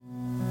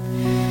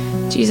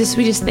Jesus,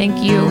 we just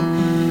thank you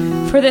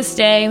for this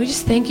day. We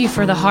just thank you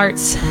for the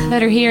hearts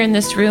that are here in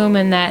this room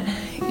and that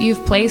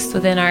you've placed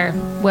within our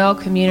well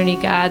community,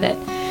 God, that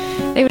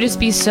they would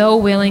just be so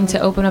willing to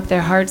open up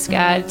their hearts,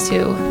 God,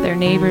 to their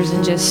neighbors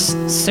and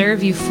just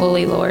serve you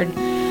fully, Lord.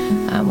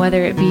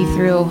 Whether it be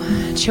through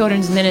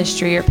children's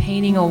ministry or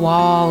painting a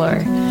wall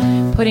or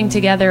putting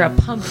together a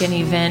pumpkin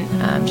event,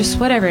 just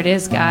whatever it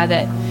is, God,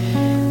 that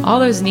all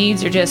those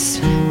needs are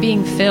just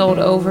being filled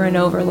over and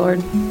over,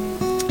 Lord.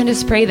 And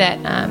just pray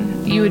that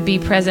you would be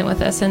present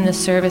with us in this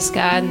service,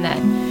 God, and that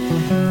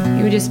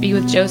you would just be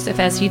with Joseph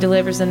as he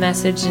delivers the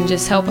message and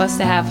just help us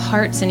to have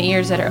hearts and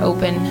ears that are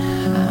open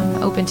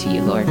to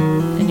you, Lord.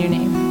 In your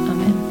name,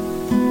 amen.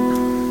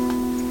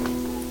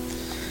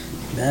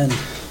 Amen.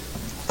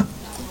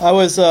 I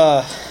was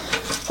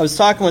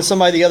talking with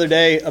somebody the other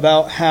day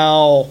about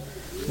how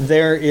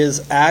there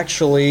is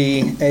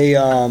actually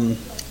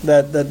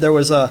that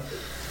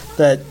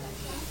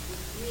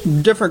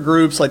different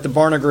groups, like the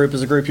Barna group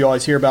is a group you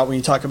always hear about when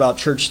you talk about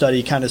church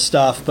study kind of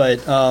stuff, but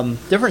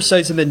different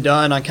studies have been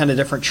done on kind of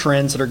different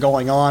trends that are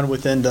going on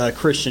within the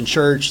Christian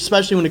church,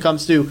 especially when it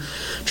comes to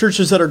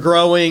churches that are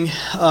growing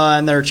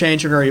and that are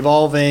changing or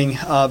evolving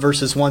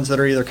versus ones that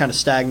are either kind of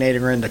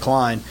stagnating or in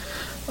decline.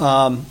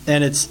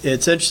 And it's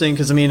interesting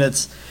because, I mean,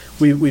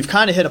 we've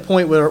kind of hit a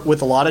point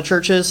with a lot of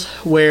churches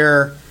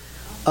where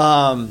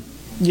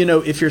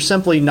if you're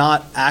simply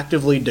not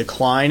actively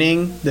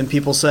declining, then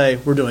people say,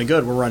 we're doing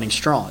good, we're running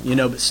strong.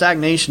 But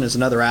stagnation is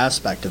another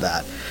aspect of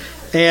that.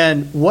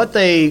 And what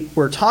they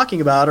were talking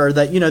about are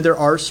that, there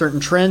are certain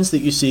trends that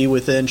you see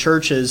within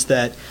churches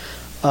that,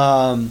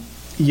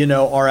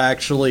 are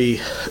actually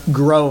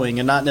growing,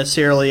 and not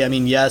necessarily,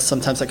 yes,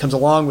 sometimes that comes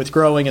along with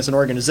growing as an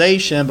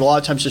organization, but a lot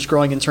of times just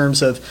growing in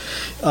terms of,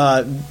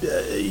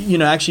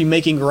 actually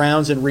making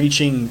grounds and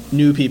reaching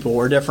new people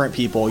or different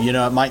people.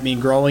 It might mean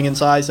growing in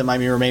size, it might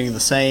mean remaining the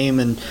same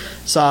in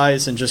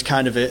size, and just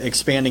kind of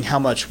expanding how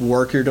much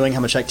work you're doing, how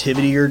much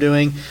activity you're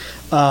doing.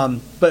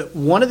 But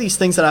one of these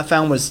things that I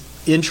found was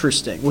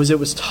interesting was it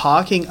was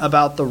talking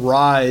about the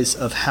rise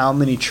of how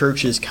many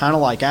churches, kind of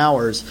like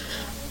ours,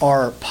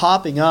 are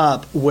popping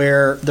up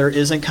where there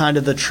isn't kind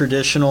of the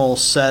traditional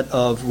set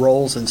of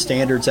roles and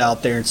standards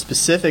out there, and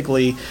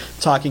specifically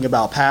talking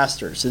about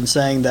pastors and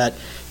saying that,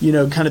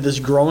 kind of this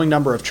growing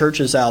number of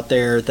churches out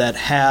there that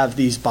have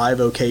these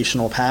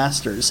bivocational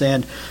pastors.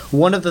 And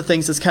one of the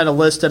things that's kind of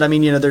listed,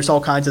 there's all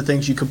kinds of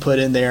things you could put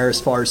in there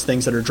as far as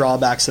things that are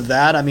drawbacks of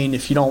that.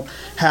 If you don't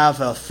have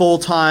a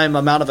full-time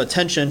amount of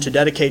attention to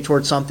dedicate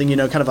towards something,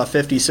 kind of a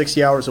 50,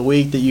 60 hours a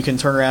week that you can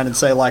turn around and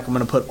say, like, I'm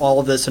going to put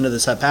all of this into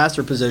this head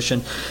pastor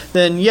position,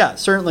 then yeah,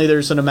 certainly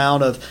there's an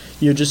amount of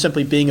just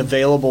simply being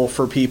available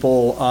for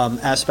people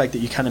aspect that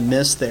you kind of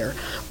miss there.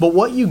 But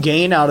what you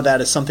gain out of that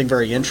is something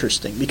very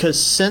interesting,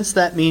 because since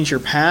that means your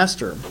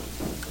pastor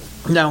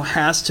now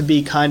has to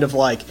be kind of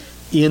like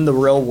in the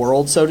real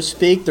world, so to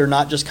speak, they're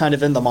not just kind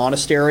of in the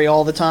monastery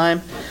all the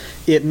time,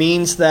 it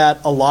means that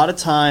a lot of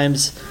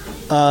times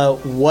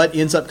what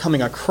ends up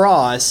coming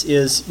across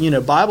is,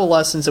 Bible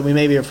lessons that we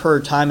maybe have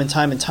heard time and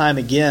time and time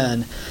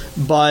again,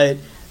 but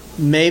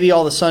maybe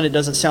all of a sudden it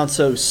doesn't sound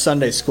so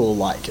Sunday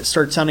school-like. It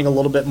starts sounding a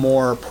little bit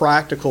more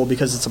practical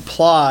because it's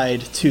applied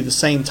to the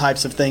same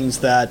types of things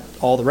that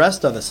all the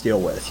rest of us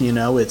deal with.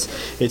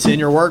 It's in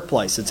your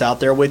workplace. It's out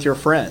there with your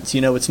friends.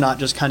 It's not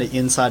just kind of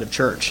inside of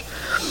church.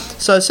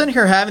 So I was sitting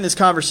here having this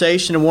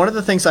conversation, and one of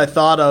the things I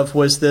thought of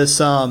was this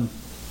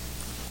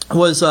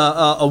was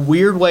a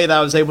weird way that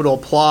I was able to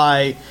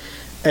apply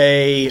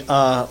a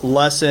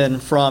lesson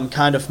from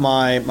kind of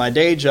my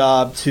day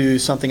job to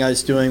something I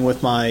was doing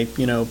with my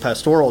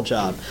pastoral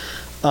job.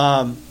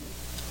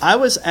 I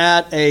was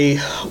at a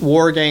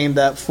war game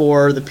that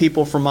for the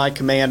people from my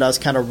command, I was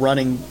kind of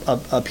running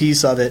a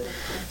piece of it.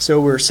 So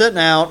we were sitting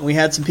out, and we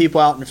had some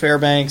people out in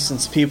Fairbanks and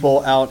some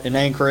people out in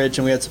Anchorage,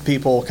 and we had some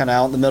people kind of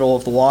out in the middle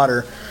of the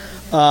water.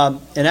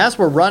 And as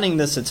we're running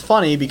this, it's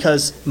funny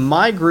because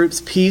my group's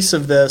piece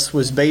of this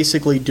was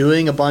basically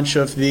doing a bunch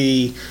of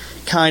the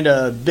kind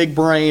of big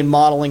brain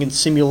modeling and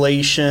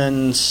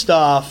simulation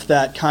stuff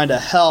that kind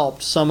of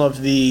helped some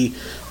of the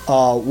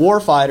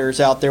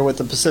warfighters out there with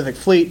the Pacific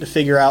Fleet to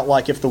figure out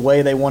like if the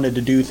way they wanted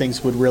to do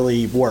things would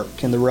really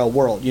work in the real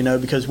world.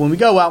 Because when we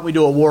go out and we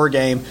do a war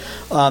game,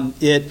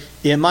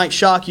 it might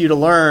shock you to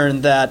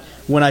learn that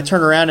when I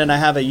turn around and I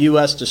have a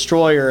U.S.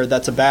 destroyer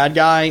that's a bad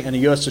guy and a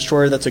U.S.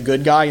 destroyer that's a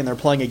good guy and they're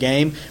playing a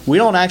game, we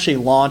don't actually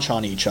launch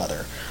on each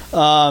other.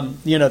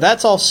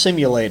 That's all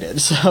simulated.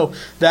 So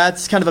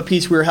that's kind of a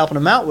piece we were helping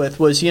them out with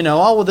was,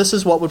 this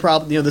is what would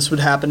probably, this would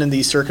happen in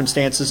these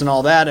circumstances and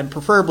all that. And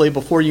preferably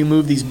before you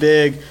move these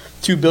big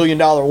 $2 billion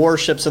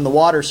warships in the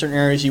water, certain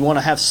areas, you want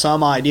to have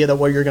some idea that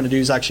what you're going to do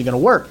is actually going to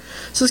work.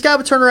 So this guy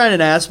would turn around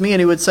and ask me,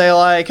 and he would say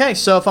like, hey,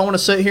 so if I want to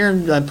sit here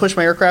and push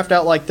my aircraft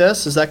out like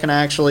this, is this going to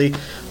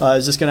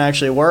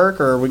actually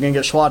work, or are we going to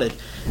get swatted?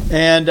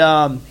 And,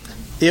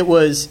 It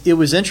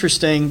was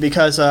interesting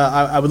because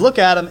I would look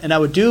at him and I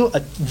would do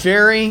a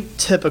very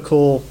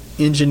typical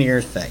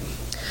engineer thing,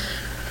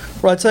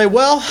 Where I'd say,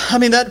 well, I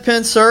mean, that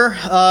depends, sir.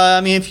 I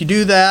mean, if you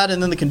do that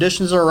and then the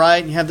conditions are right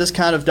and you have this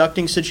kind of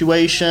ducting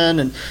situation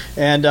and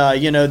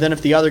then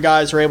if the other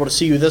guys are able to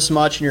see you this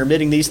much and you're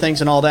emitting these things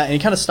and all that, and he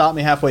kind of stopped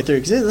me halfway through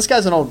because this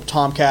guy's an old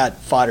Tomcat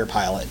fighter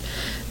pilot.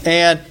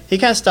 And he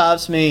kind of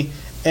stops me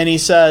and he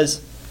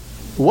says,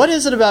 what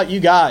is it about you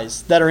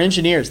guys that are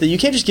engineers that you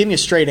can't just give me a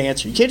straight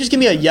answer? You can't just give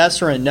me a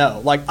yes or a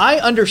no. Like, I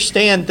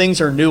understand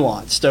things are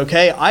nuanced,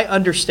 okay? I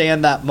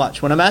understand that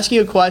much. When I'm asking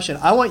you a question,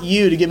 I want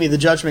you to give me the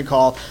judgment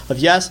call of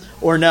yes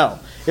or no.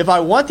 If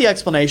I want the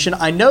explanation,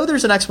 I know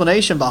there's an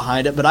explanation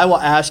behind it, but I will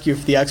ask you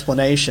for the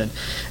explanation.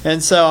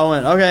 And so I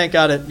went, okay,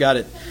 got it. Got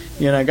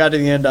to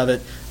the end of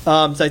it.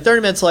 It's like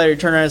 30 minutes later, he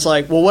turned around and it's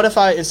like, well, what if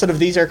instead of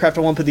these aircraft,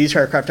 I want to put these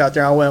aircraft out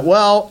there? I went,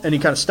 well, and he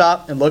kind of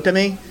stopped and looked at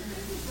me.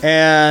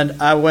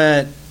 And I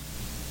went,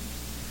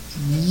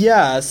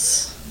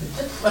 yes,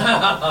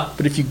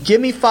 but if you give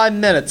me 5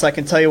 minutes, I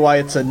can tell you why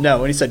it's a no.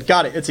 And he said,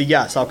 got it, it's a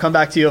yes. I'll come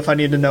back to you if I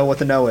need to know what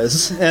the no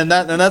is. And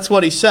that's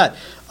what he said.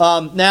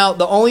 Now,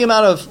 the only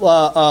amount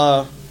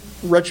of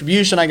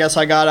retribution I guess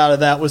I got out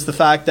of that was the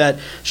fact that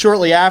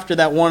shortly after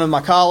that, one of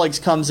my colleagues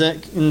comes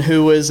in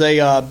who is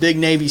a big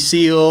Navy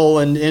SEAL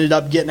and ended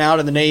up getting out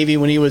of the Navy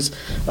when he was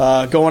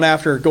going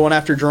after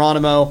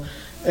Geronimo.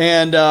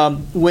 And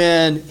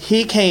when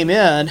he came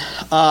in,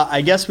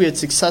 I guess we had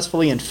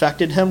successfully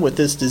infected him with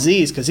this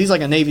disease because he's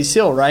like a Navy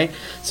SEAL, right?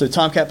 So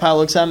Tomcat pilot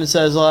looks at him and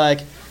says, like,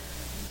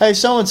 hey,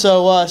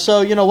 so-and-so,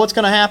 so what's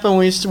going to happen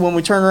when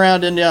we turn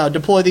around and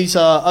deploy these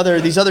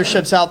other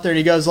ships out there? And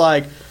he goes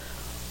like,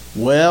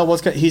 well,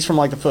 he's from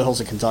like the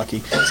foothills of Kentucky.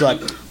 He's like,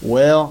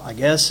 well, I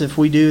guess if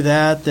we do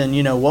that, then,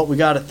 what we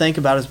got to think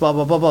about is blah,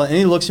 blah, blah, blah. And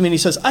he looks at me and he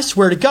says, I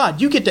swear to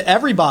God, you get to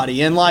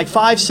everybody in like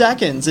 5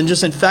 seconds and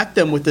just infect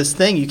them with this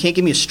thing. You can't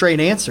give me a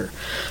straight answer.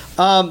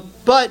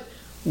 But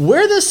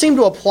where this seemed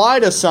to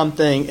apply to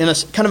something in a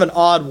kind of an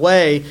odd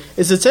way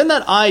is it's in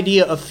that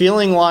idea of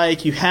feeling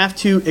like you have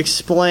to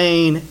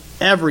explain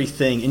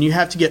everything and you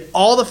have to get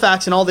all the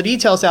facts and all the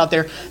details out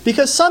there,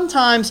 because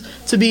sometimes,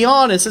 to be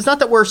honest, it's not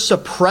that we're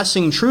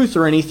suppressing truth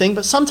or anything,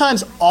 but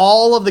sometimes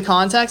all of the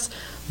context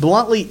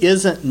bluntly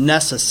isn't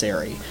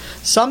necessary.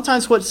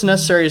 Sometimes what's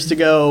necessary is to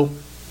go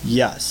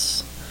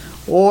yes.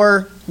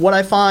 Or what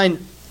I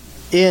find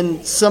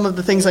in some of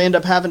the things I end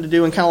up having to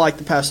do in kind of like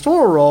the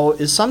pastoral role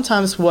is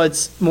sometimes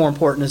what's more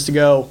important is to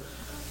go,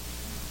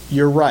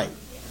 you're right,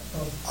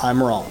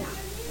 I'm wrong.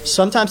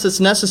 Sometimes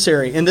it's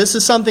necessary, and this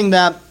is something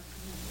that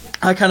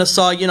I kind of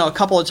saw, a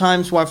couple of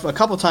times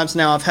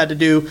now I've had to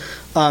do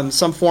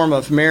some form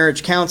of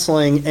marriage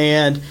counseling,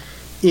 and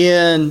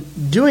in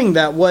doing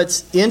that,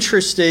 what's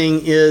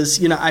interesting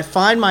is, I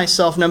find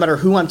myself, no matter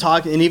who I'm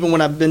talking, and even when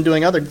I've been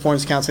doing other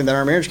forms of counseling that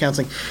are marriage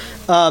counseling,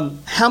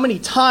 how many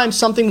times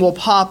something will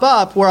pop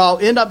up where I'll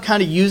end up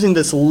kind of using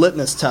this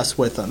litmus test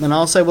with them. And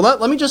I'll say, well,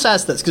 let me just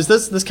ask this, because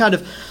this kind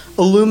of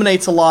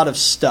illuminates a lot of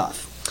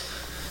stuff.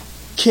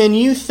 Can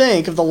you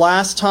think of the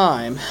last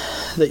time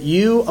that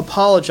you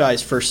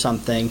apologized for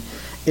something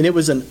and it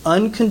was an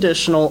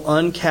unconditional,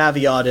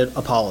 uncaveated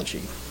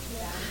apology?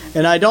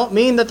 And I don't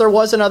mean that there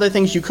wasn't other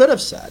things you could have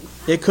said.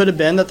 It could have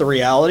been that the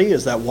reality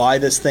is that why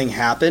this thing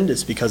happened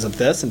is because of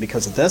this and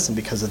because of this and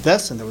because of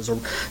this, and there was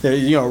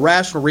a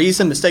rational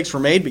reason, mistakes were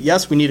made, but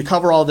yes, we need to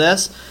cover all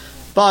this.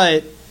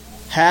 But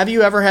have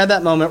you ever had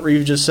that moment where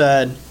you've just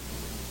said,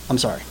 I'm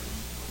sorry,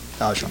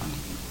 I was wrong?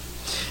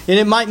 And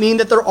it might mean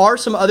that there are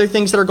some other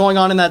things that are going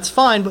on, and that's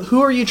fine, but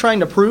who are you trying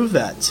to prove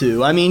that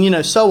to? I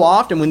mean, so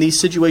often when these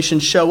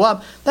situations show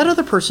up, that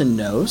other person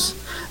knows.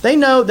 They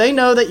know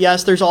that,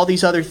 yes, there's all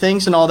these other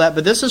things and all that,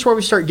 but this is where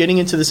we start getting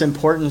into this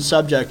important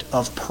subject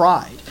of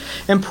pride.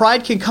 And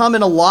pride can come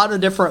in a lot of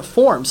different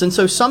forms. And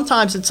so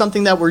sometimes it's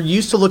something that we're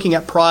used to looking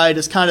at pride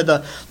as kind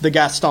of the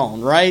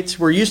Gaston, right?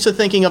 We're used to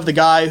thinking of the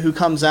guy who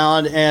comes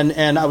out,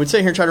 and I would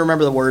sit here and try to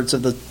remember the words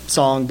of the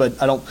song,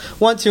 but I don't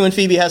want to, and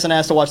Phoebe hasn't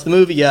asked to watch the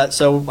movie yet,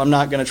 so I'm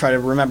not going to try to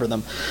remember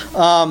them.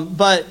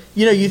 But,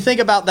 you think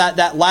about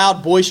that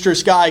loud,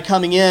 boisterous guy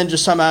coming in,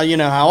 just somehow,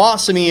 how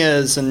awesome he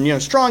is,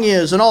 and, strong he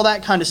is, and all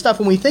that kind of stuff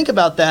when we think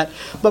about that.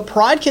 But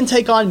pride can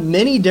take on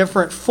many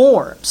different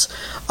forms.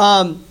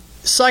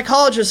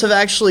 Psychologists have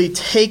actually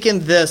taken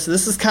this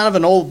is kind of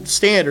an old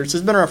standard, so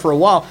it's been around for a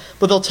while,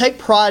 but they'll take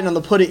pride and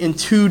they'll put it in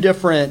 2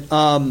 different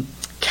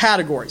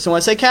categories. So when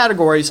I say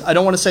categories, I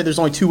don't want to say there's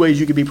only 2 ways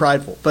you could be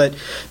prideful, but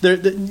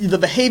the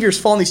behaviors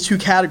fall in these 2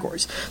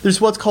 categories. There's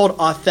what's called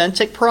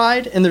authentic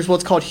pride, and there's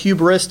what's called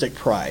hubristic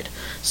pride.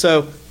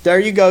 So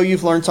there you go,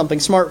 you've learned something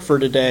smart for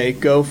today.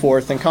 Go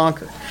forth and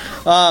conquer.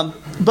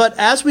 But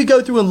as we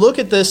go through and look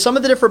at this, some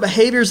of the different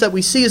behaviors that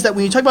we see is that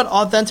when you talk about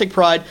authentic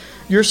pride,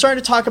 you're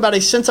starting to talk about a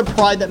sense of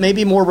pride that may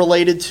be more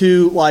related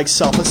to like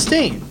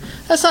self-esteem.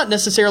 That's not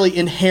necessarily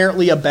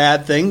inherently a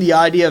bad thing. The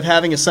idea of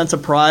having a sense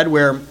of pride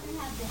where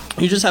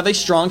you just have a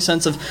strong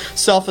sense of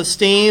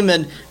self-esteem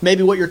and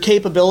maybe what your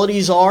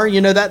capabilities are,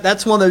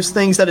 that's one of those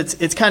things that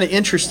it's kind of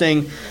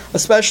interesting,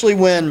 especially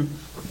when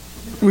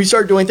we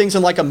start doing things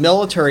in like a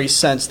military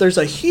sense. There's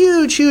a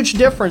huge, huge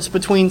difference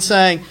between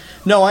saying,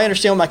 no, I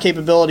understand what my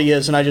capability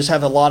is, and I just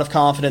have a lot of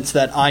confidence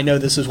that I know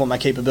this is what my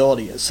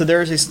capability is. So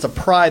there is a sense of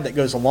pride that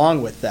goes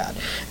along with that.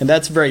 And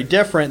that's very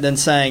different than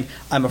saying,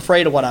 I'm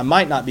afraid of what I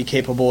might not be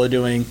capable of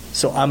doing,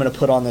 so I'm going to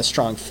put on this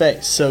strong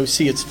face. So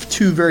see, it's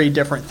two very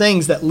different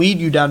things that lead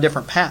you down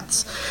different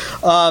paths.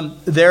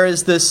 There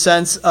is this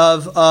sense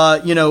of,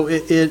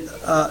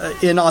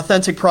 in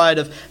authentic pride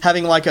of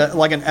having like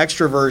an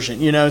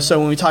extroversion, so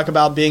when we talk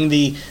about being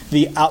the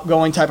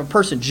outgoing type of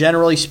person,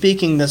 generally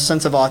speaking, this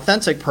sense of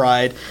authentic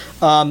pride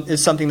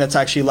is something that's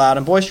actually loud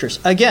and boisterous.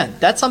 Again,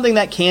 that's something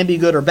that can be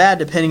good or bad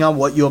depending on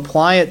what you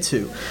apply it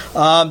to.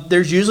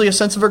 There's usually a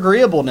sense of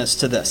agreeableness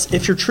to this.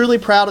 If you're truly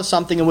proud of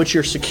something in which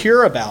you're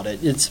secure about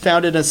it, it's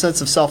founded in a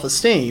sense of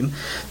self-esteem,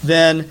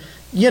 then,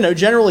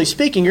 generally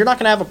speaking, you're not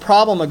going to have a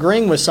problem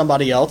agreeing with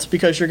somebody else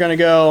because you're going to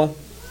go,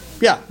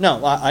 yeah, no,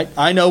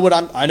 I know what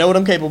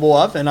I'm capable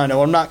of, and I know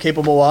what I'm not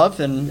capable of,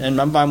 and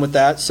I'm fine with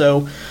that.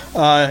 So,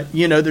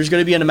 there's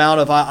going to be an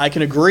amount of I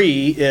can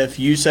agree if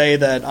you say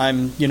that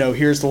I'm,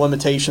 here's the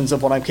limitations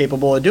of what I'm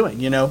capable of doing,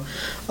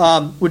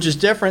 which is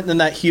different than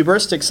that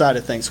hubristic side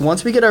of things.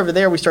 Once we get over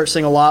there, we start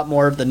seeing a lot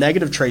more of the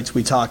negative traits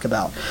we talk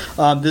about.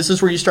 This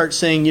is where you start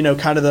seeing,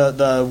 kind of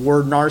the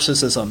word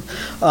narcissism.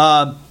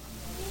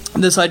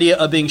 This idea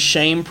of being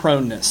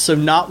shame-proneness, so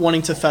not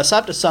wanting to fess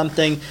up to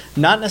something,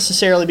 not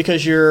necessarily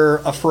because you're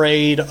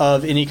afraid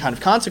of any kind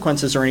of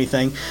consequences or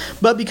anything,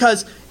 but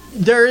because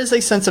there is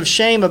a sense of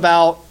shame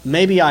about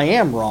maybe I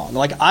am wrong.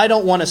 Like, I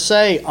don't want to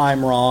say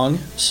I'm wrong,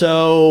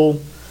 so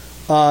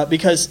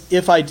because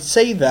if I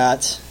say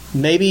that,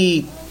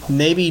 maybe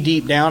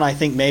deep down I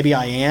think maybe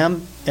I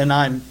am, and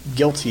I'm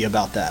guilty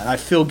about that. I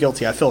feel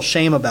guilty. I feel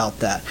shame about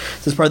that.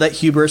 This is part of that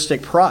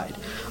hubristic pride.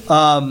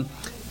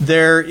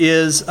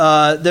 There's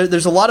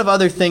a lot of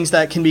other things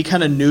that can be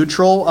kind of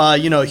neutral.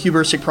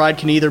 Hubristic pride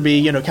can either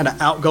be, kind of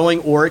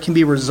outgoing, or it can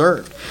be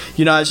reserved.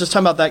 I was just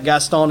talking about that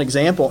Gaston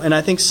example, and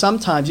I think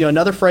sometimes,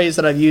 another phrase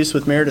that I've used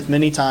with Meredith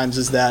many times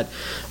is that,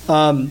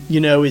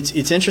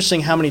 it's interesting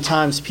how many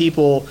times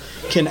people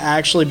can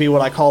actually be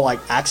what I call like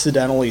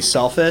accidentally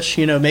selfish.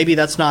 Maybe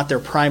that's not their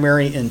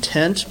primary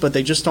intent, but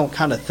they just don't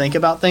kind of think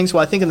about things.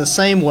 Well, I think in the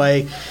same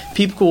way,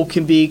 people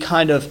can be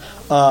kind of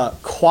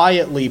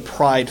quietly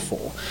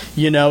prideful,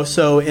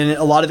 so, and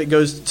a lot of it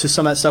goes to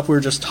some of that stuff we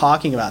were just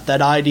talking about,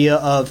 that idea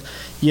of,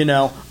 I'm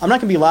not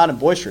going to be loud and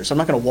boisterous. I'm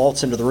not going to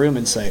waltz into the room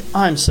and say,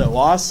 I'm so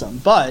awesome.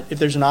 But if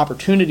there's an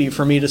opportunity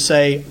for me to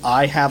say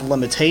I have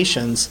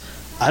limitations,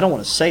 I don't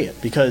want to say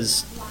it,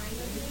 because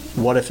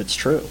what if it's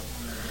true?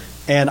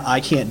 And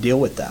I can't deal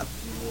with that.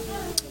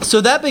 So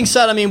that being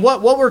said,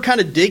 what we're kind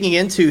of digging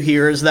into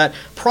here is that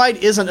pride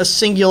isn't a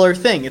singular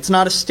thing. It's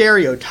not a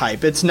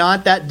stereotype. It's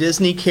not that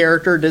Disney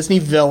character, Disney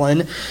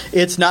villain.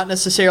 It's not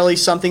necessarily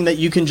something that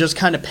you can just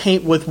kind of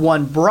paint with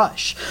one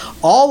brush.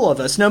 All of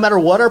us, no matter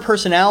what our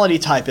personality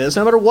type is,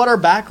 no matter what our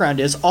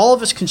background is, all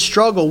of us can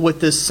struggle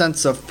with this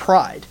sense of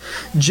pride.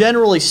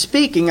 Generally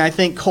speaking, I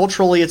think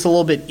culturally it's a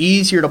little bit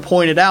easier to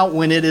point it out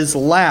when it is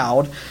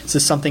loud. This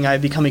is something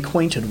I've become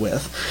acquainted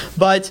with.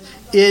 But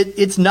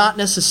it's not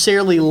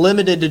necessarily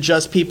limited to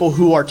just people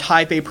who are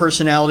type A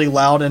personality,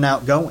 loud and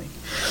outgoing.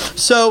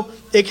 So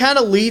it kind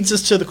of leads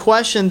us to the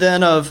question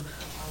then of,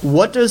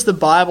 what does the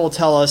Bible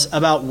tell us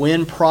about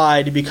when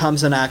pride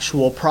becomes an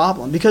actual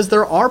problem? Because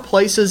there are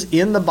places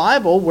in the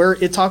Bible where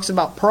it talks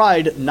about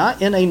pride not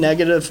in a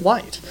negative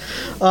light.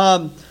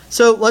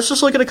 So let's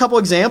just look at a couple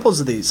examples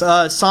of these.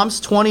 Psalms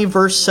 20,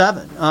 verse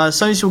 7.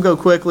 Some of you will go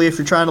quickly if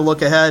you're trying to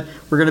look ahead.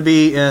 We're going to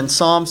be in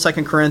Psalms,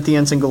 2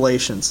 Corinthians, and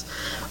Galatians.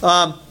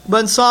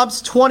 But in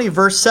Psalms 20,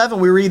 verse 7,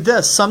 we read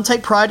this: Some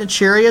take pride in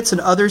chariots and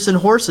others in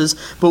horses,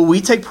 but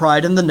we take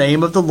pride in the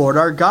name of the Lord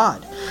our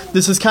God.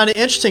 This is kind of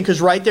interesting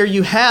because right there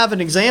you have an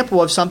example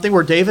of something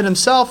where David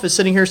himself is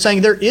sitting here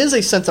saying there is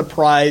a sense of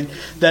pride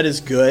that is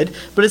good,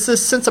 but it's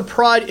this sense of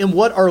pride in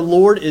what our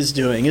Lord is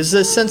doing. It's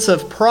this sense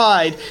of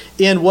pride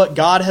in what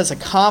God has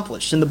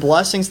accomplished, in the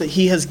blessings that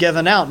He has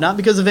given out, not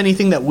because of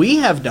anything that we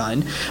have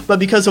done, but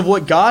because of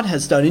what God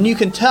has done. And you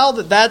can tell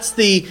that that's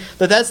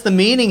the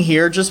meaning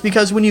here, just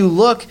because when you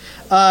look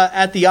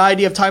at the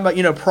idea of talking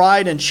about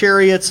pride and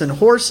chariots and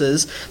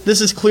horses,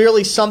 this is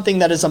clearly something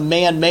that is a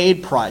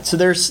man-made pride. So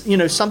there's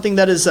something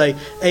that is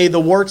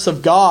the works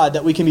of God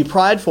that we can be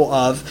prideful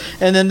of,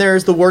 and then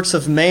there's the works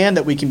of man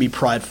that we can be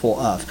prideful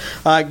of.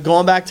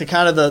 Going back to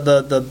kind of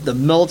the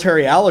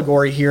military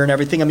allegory here and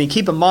everything,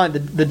 keep in mind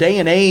the day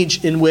and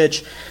age in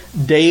which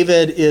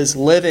David is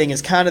living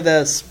is kind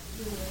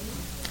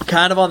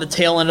of on the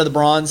tail end of the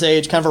Bronze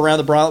Age, kind of around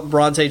the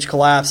Bronze Age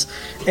collapse.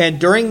 And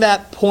during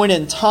that point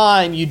in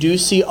time, you do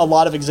see a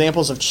lot of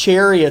examples of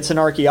chariots in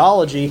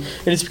archaeology,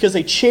 and it's because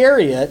a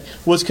chariot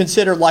was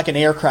considered like an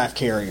aircraft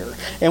carrier.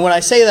 And when I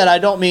say that, I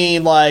don't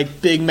mean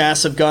like big,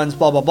 massive guns,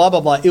 blah, blah, blah,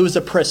 blah, blah. It was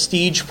a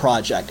prestige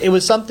project. It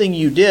was something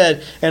you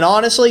did, and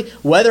honestly,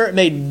 whether it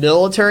made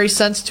military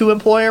sense to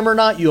employ them or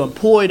not, you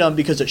employed them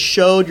because it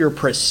showed your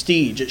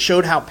prestige. It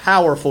showed how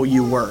powerful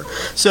you were.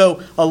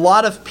 So a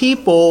lot of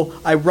people,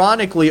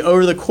 ironically, typically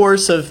over the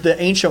course of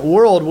the ancient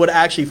world would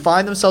actually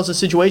find themselves in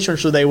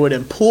situations where they would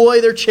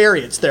employ their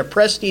chariots, their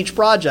prestige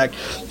project,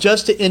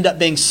 just to end up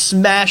being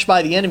smashed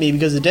by the enemy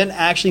because it didn't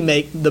actually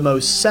make the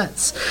most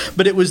sense.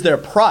 But it was their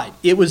pride.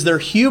 It was their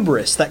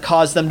hubris that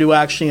caused them to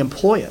actually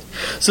employ it.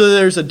 So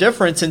there's a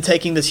difference in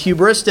taking this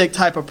hubristic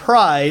type of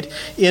pride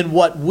in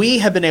what we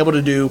have been able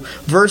to do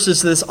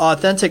versus this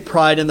authentic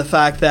pride in the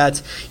fact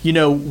that,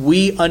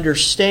 we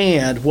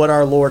understand what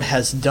our Lord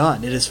has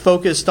done. It is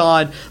focused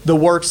on the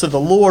works of the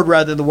Lord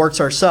rather than the works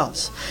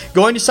ourselves.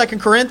 Going to 2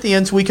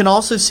 Corinthians, we can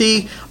also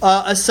see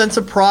a sense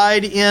of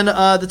pride in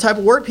the type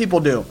of work people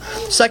do.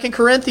 2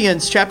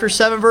 Corinthians chapter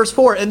 7, verse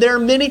 4. And there are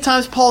many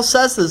times Paul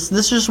says this.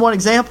 This is just one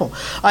example.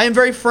 I am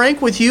very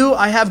frank with you.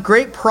 I have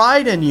great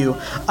pride in you.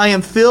 I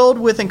am filled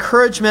with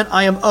encouragement.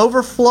 I am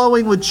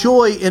overflowing with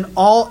joy in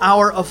all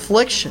our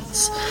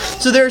afflictions.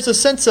 So there's a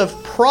sense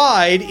of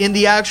pride in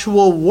the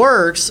actual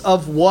works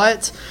of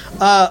what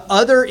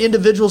other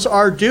individuals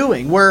are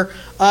doing, where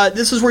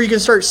this is where you can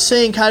start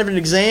seeing kind of an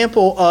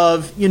example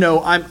of,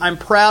 I'm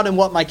proud in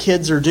what my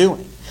kids are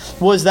doing.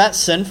 Was that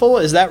sinful?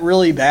 Is that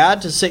really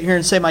bad to sit here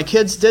and say my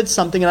kids did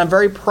something and I'm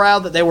very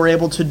proud that they were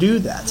able to do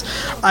that?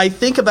 I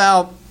think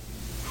about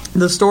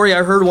the story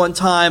I heard one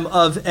time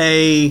of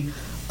a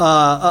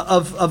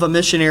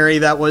missionary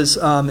that was,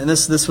 and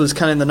this was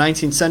kind of in the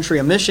 19th century,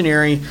 a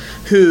missionary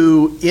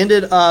who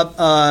ended up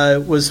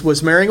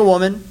was marrying a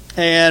woman,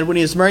 and when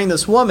he was marrying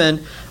this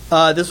woman,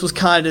 this was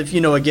kind of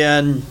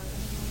again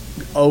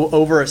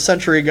over a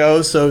century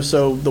ago,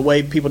 so the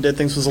way people did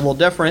things was a little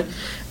different.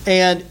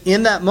 And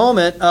in that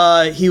moment,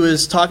 he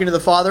was talking to the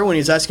father when he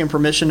was asking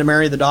permission to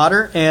marry the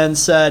daughter, and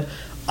said,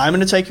 "I'm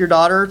going to take your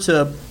daughter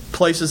to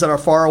places that are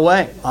far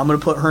away. I'm going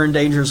to put her in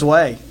danger's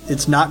way.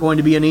 It's not going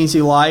to be an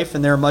easy life,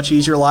 and there are much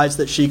easier lives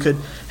that she could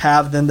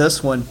have than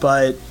this one,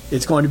 but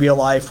it's going to be a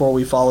life where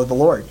we follow the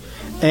Lord."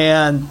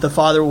 And the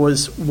father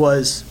was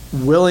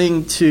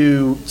willing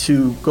to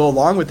go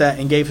along with that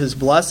and gave his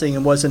blessing,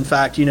 and was in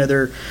fact,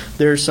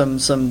 there's some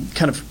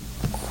kind of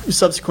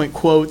subsequent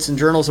quotes and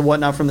journals and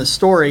whatnot from this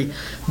story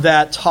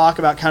that talk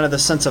about kind of the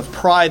sense of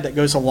pride that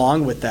goes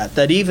along with that.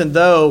 That even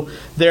though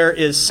there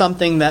is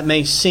something that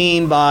may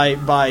seem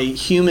by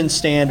human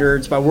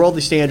standards, by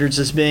worldly standards,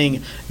 as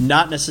being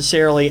not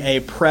necessarily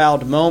a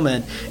proud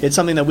moment, it's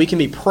something that we can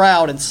be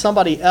proud in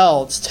somebody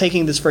else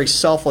taking this very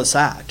selfless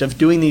act of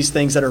doing these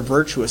things that are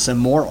virtuous and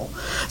moral.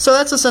 So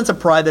that's a sense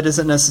of pride that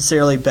isn't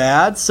necessarily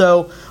bad.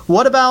 So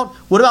what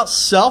about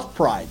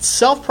self-pride?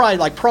 Self-pride,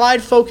 like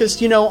pride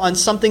focused, on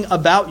something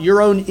about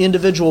your own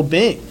individual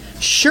being.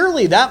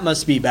 Surely that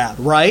must be bad,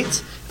 right?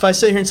 If I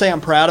sit here and say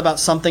I'm proud about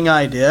something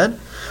I did.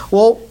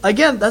 Well,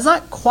 again, that's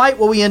not quite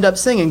what we end up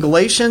seeing. In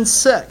Galatians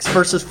 6,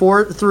 verses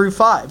 4 through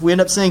 5, we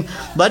end up saying,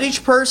 "Let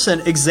each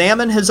person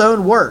examine his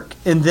own work,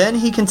 and then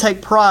he can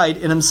take pride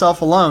in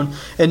himself alone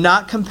and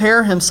not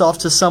compare himself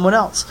to someone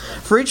else.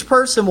 For each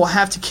person will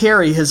have to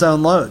carry his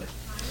own load."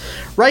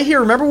 Right here,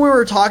 remember we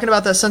were talking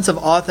about that sense of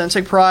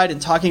authentic pride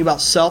and talking about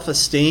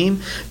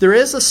self-esteem? There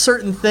is a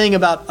certain thing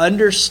about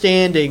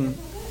understanding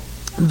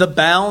the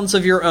bounds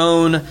of your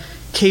own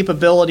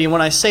capability. And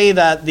when I say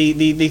that,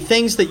 the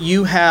things that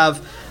you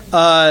have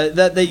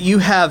that you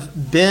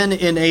have been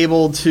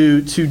enabled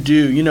to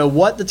do,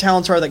 what the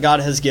talents are that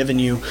God has given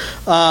you,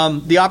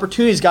 the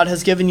opportunities God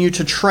has given you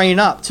to train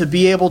up, to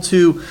be able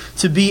to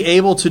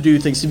do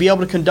things, to be able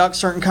to conduct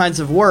certain kinds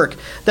of work,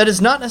 that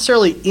is not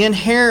necessarily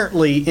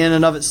inherently in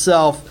and of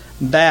itself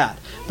bad.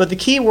 But the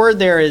key word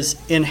there is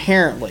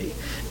inherently.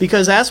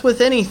 Because as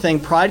with anything,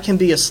 pride can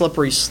be a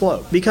slippery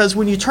slope. Because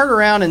when you turn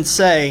around and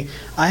say,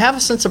 I have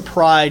a sense of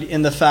pride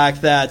in the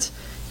fact that,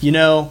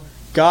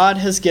 God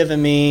has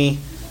given me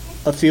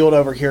a field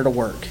over here to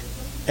work.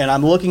 And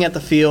I'm looking at the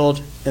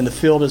field, and the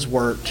field is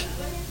worked.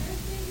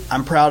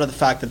 I'm proud of the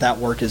fact that that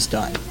work is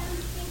done.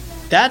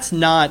 That's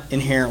not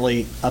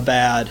inherently a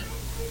bad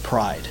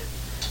pride.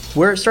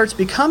 Where it starts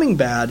becoming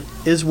bad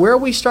is where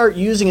we start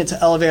using it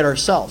to elevate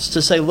ourselves.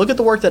 To say, look at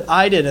the work that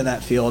I did in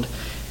that field,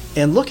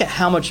 and look at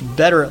how much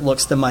better it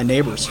looks than my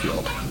neighbor's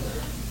field.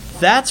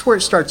 That's where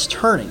it starts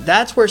turning.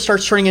 That's where it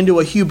starts turning into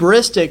a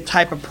hubristic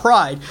type of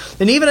pride.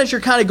 And even as you're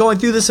kind of going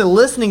through this and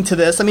listening to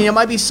this, it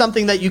might be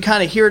something that you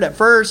kind of hear it at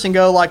first and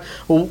go like,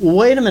 well,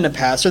 wait a minute,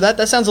 Pastor,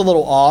 that sounds a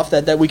little off,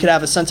 that we could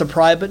have a sense of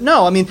pride. But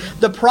no,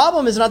 the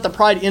problem is not the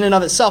pride in and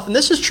of itself. And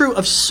this is true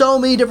of so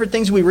many different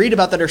things we read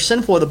about that are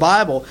sinful in the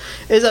Bible,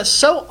 is that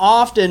so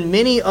often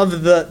many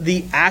of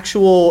the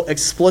actual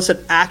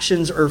explicit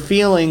actions or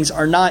feelings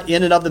are not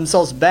in and of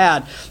themselves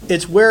bad.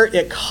 It's where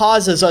it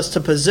causes us to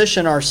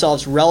position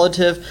ourselves relative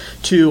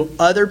to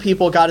other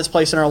people God has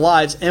placed in our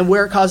lives, and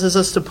where it causes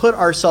us to put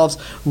ourselves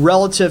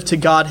relative to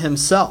God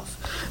Himself.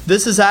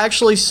 This is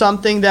actually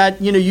something that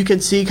you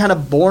can see kind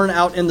of borne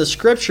out in the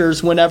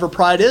Scriptures whenever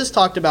pride is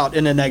talked about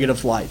in a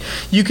negative light.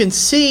 You can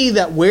see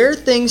that where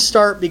things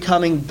start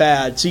becoming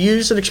bad, to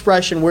use an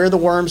expression, where the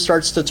worm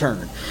starts to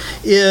turn,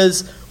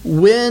 is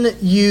when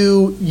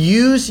you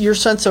use your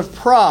sense of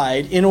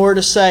pride in order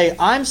to say,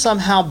 I'm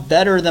somehow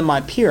better than my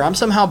peer. I'm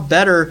somehow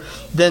better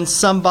than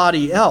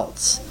somebody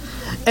else.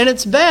 And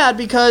it's bad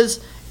because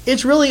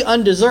it's really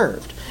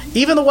undeserved.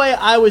 Even the way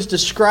I was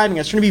describing it,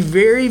 I'm trying to be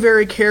very,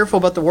 very careful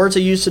about the words I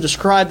use to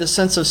describe the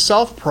sense of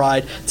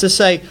self-pride, to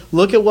say,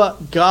 look at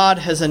what God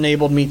has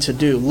enabled me to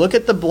do. Look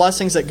at the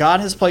blessings that God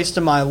has placed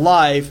in my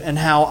life and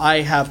how I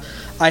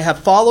have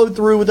followed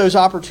through with those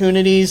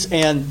opportunities,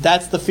 and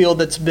that's the field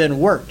that's been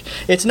worked.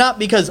 It's not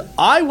because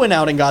I went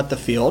out and got the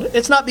field.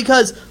 It's not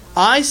because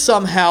I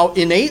somehow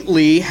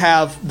innately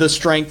have the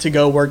strength to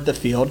go work the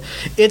field.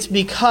 It's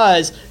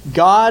because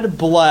God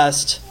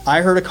blessed,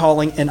 I heard a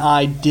calling, and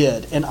I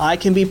did. And I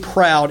can be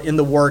proud in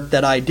the work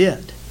that I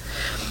did.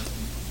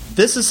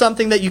 This is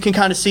something that you can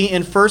kind of see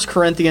in 1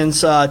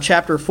 Corinthians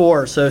chapter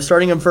 4. So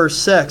starting in verse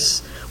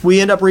 6, we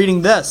end up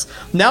reading this.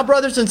 Now,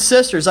 brothers and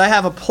sisters, I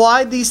have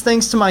applied these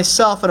things to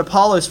myself and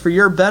Apollos for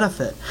your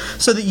benefit,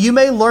 so that you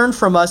may learn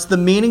from us the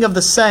meaning of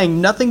the saying,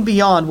 nothing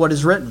beyond what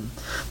is written.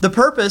 The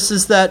purpose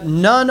is that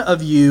none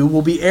of you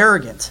will be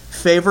arrogant,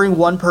 favoring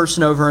one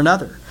person over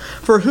another.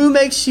 For who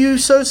makes you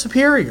so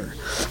superior?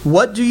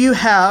 What do you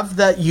have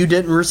that you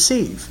didn't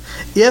receive?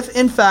 If,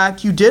 in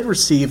fact, you did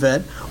receive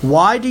it,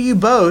 why do you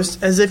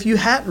boast as if you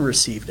hadn't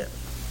received it?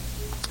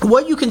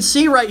 What you can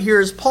see right here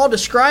is Paul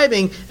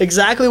describing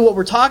exactly what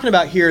we're talking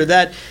about here,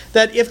 that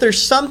if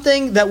there's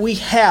something that we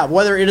have,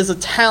 whether it is a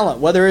talent,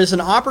 whether it is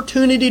an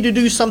opportunity to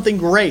do something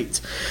great,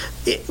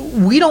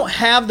 we don't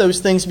have those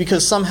things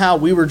because somehow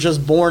we were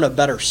just born of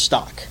better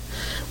stock.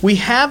 We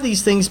have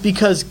these things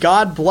because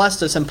God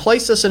blessed us and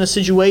placed us in a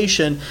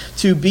situation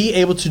to be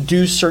able to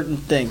do certain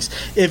things.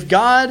 If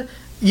God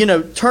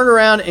turned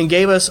around and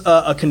gave us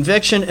a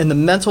conviction and the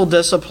mental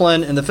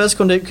discipline and the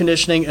physical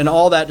conditioning and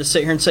all that to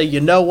sit here and say, you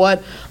know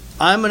what?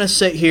 I'm going to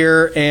sit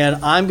here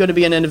and I'm going to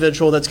be an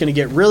individual that's going to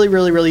get really,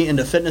 really, really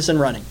into fitness and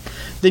running.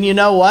 Then you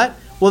know what?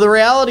 Well, the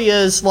reality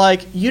is,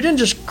 you didn't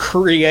just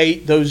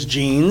create those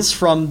genes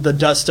from the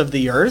dust of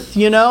the earth,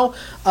 You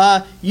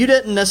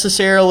didn't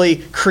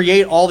necessarily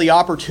create all the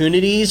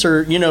opportunities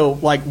or,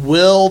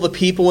 will the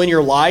people in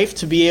your life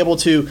to be able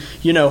to,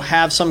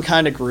 have some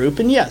kind of group.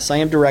 And yes, I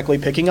am directly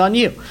picking on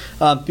you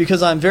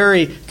because I'm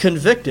very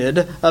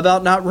convicted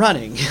about not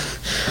running.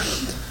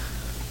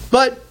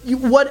 But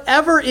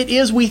whatever it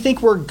is we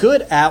think we're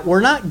good at,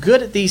 we're not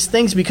good at these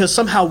things because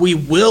somehow we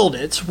willed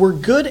it. We're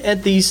good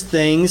at these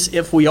things,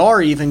 if we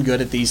are even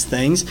good at these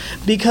things,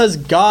 because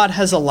God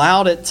has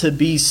allowed it to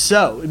be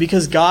so,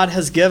 because God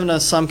has given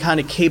us some kind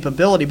of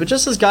capability. But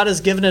just as God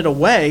has given it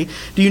away,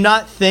 do you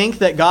not think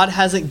that God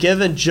hasn't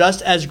given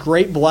just as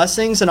great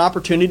blessings and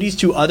opportunities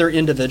to other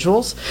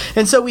individuals?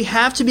 And so we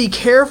have to be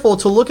careful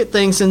to look at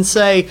things and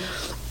say,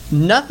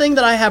 nothing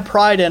that I have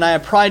pride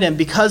in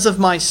because of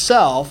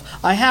myself.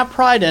 I have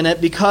pride in it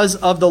because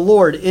of the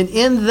Lord. And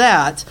in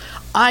that,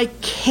 I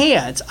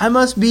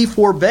must be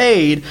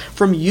forbade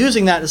from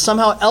using that to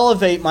somehow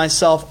elevate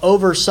myself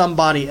over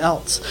somebody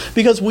else.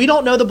 Because we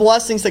don't know the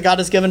blessings that God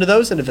has given to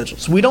those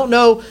individuals. We don't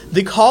know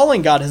the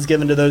calling God has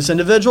given to those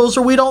individuals,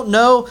 or we don't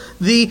know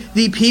the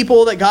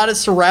people that God has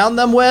surrounded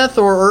them with,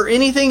 or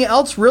anything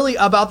else really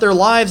about their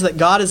lives that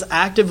God is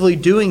actively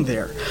doing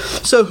there.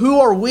 So who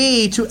are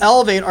we to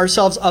elevate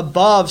ourselves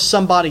above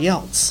somebody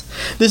else?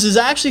 This is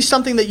actually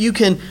something that you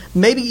can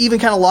maybe even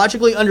kind of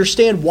logically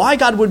understand why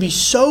God would be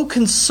so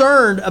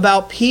concerned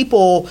about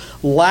people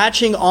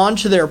latching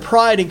onto their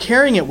pride and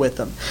carrying it with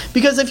them.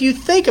 Because if you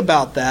think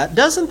about that,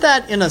 doesn't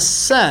that in a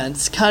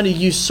sense kind of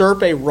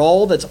usurp a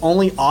role that's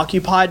only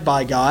occupied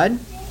by God?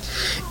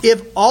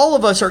 If all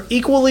of us are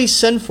equally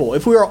sinful,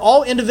 if we are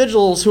all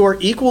individuals who are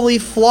equally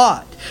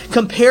flawed,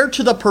 compared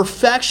to the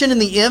perfection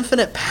and the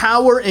infinite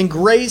power and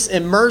grace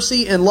and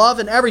mercy and love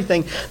and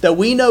everything that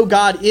we know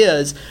God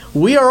is,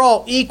 we are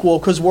all equal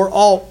because we're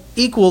all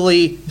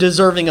equally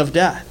deserving of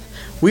death.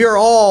 We are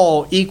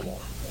all equal.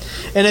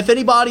 And if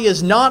anybody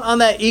is not on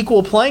that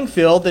equal playing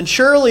field, then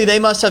surely they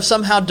must have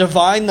somehow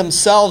divined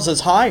themselves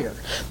as higher.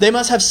 They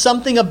must have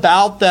something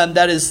about them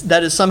that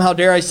is somehow,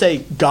 dare I say,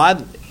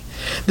 godly.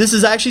 This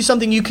is actually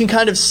something you can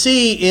kind of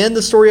see in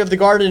the story of the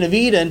Garden of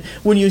Eden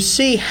when you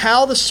see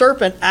how the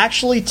serpent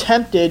actually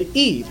tempted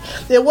Eve.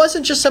 It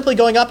wasn't just simply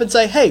going up and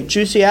say, hey,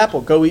 juicy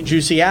apple, go eat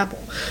juicy apple.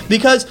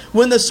 Because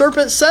when the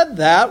serpent said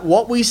that,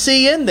 what we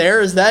see in there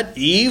is that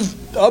Eve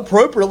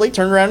appropriately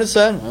turned around and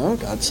said, oh,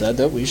 God said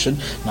that we should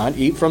not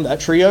eat from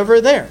that tree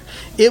over there.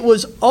 It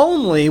was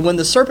only when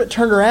the serpent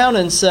turned around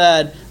and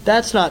said,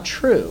 that's not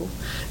true,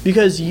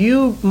 because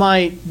you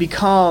might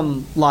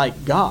become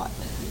like God.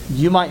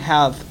 You might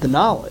have the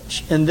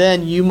knowledge, and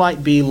then you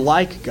might be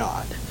like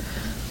God.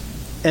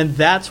 And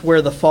that's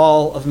where the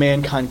fall of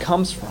mankind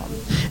comes from.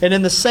 And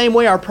in the same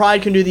way, our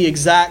pride can do the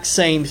exact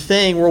same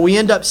thing, where we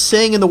end up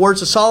seeing in the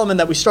words of Solomon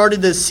that we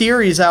started this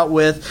series out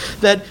with,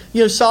 that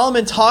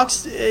Solomon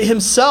talks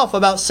himself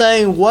about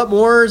saying, what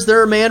more is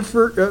there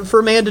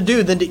for man to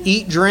do than to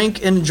eat,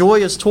 drink, and enjoy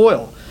his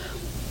toil?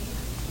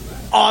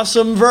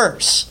 Awesome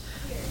verse.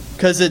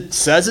 Because it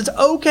says it's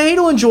okay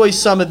to enjoy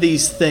some of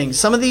these things.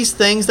 Some of these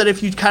things that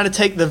if you kind of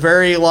take the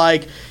very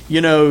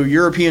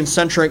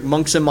European-centric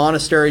monks and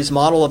monasteries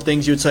model of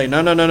things, you would say,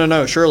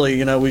 no. Surely,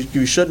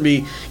 you shouldn't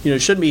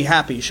be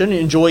happy, you shouldn't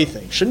enjoy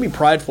things, shouldn't be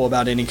prideful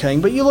about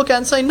anything. But you look at it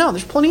and say, no,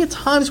 there's plenty of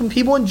times when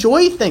people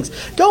enjoy things.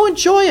 Go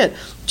enjoy it.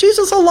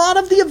 A lot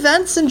of the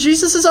events in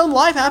Jesus' own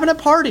life happen at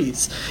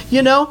parties.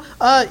 Go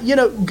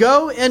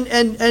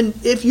and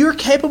if you're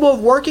capable of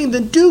working,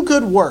 then do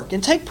good work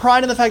and take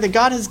pride in the fact that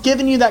God has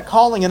given you that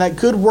calling and that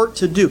good work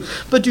to do.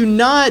 But do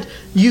not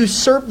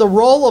usurp the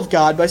role of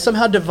God by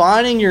somehow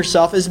divining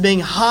yourself as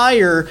being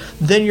higher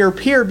than your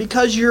peer,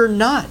 because you're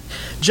not.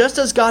 Just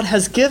as God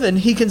has given,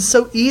 He can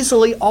so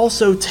easily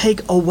also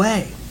take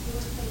away.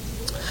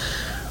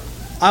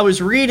 I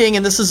was reading,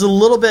 and this is a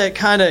little bit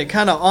kind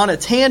of on a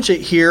tangent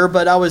here,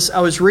 but I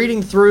was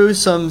reading through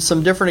some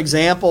different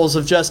examples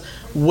of just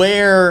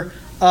where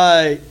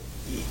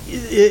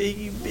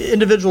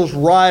individuals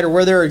write, or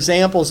where there are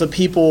examples of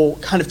people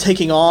kind of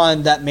taking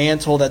on that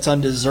mantle that's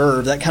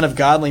undeserved, that kind of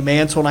godly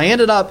mantle. And I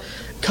ended up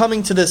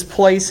coming to this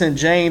place in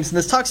James, and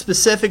this talks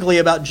specifically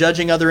about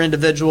judging other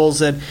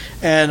individuals,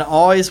 and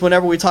always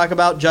whenever we talk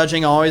about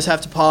judging, I always have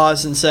to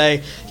pause and say,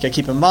 you got to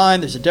keep in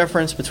mind there's a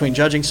difference between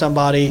judging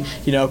somebody,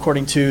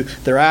 according to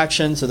their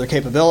actions or their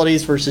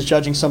capabilities, versus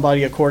judging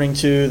somebody according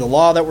to the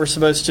law that we're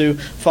supposed to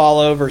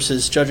follow,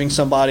 versus judging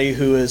somebody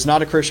who is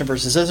not a Christian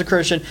versus is a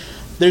Christian.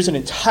 There's an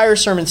entire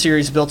sermon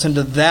series built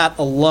into that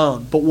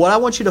alone. But what I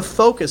want you to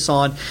focus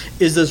on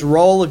is this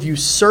role of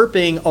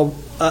usurping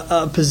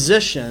a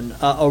position,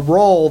 a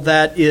role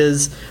that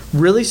is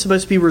really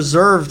supposed to be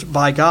reserved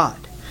by God.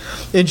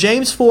 In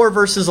James 4,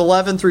 verses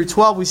 11 through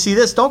 12, we see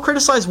this. Don't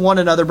criticize one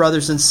another,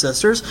 brothers and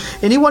sisters.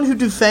 Anyone who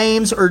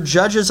defames or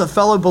judges a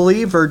fellow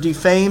believer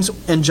defames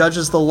and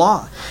judges the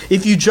law.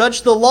 If you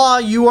judge the law,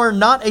 you are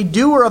not a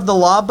doer of the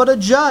law, but a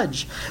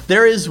judge.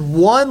 There is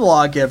one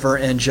lawgiver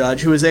and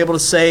judge who is able to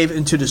save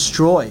and to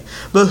destroy.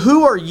 But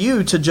who are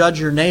you to judge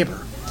your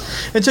neighbor?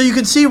 And so you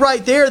can see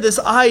right there this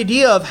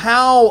idea of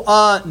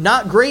how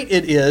not great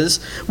it is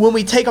when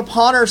we take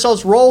upon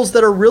ourselves roles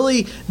that are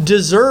really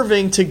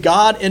deserving to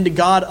God and to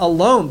God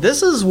alone.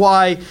 This is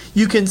why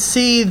you can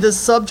see this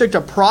subject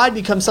of pride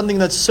become something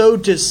that's so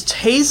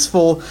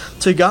distasteful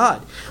to God.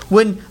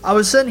 When I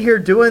was sitting here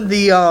doing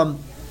the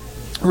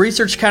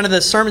research, kind of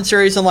this sermon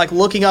series, and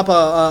looking up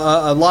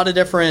a lot of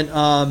different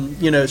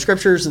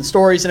scriptures and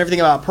stories and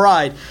everything about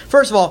pride.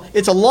 First of all,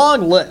 it's a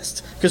long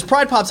list, because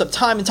pride pops up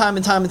time and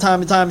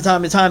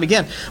time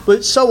again.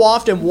 But so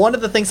often, one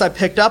of the things I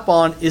picked up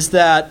on is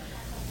that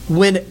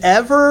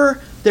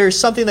whenever there's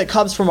something that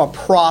comes from a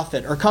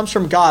prophet or comes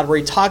from God, where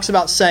He talks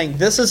about saying,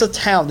 this is a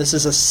town, this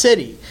is a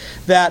city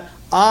that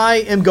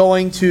I am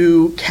going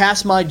to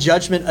cast my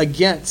judgment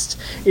against,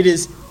 it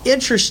is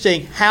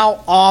interesting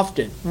how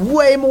often,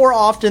 way more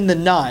often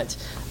than not,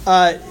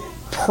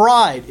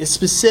 pride is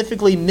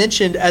specifically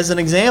mentioned as an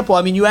example.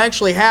 I mean, you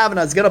actually have, and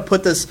I was going to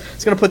put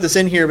this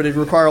in here, but it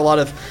require a lot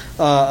of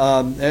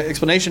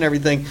explanation and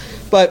everything.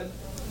 But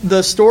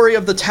the story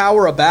of the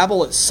Tower of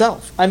Babel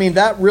itself, I mean,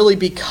 that really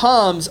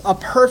becomes a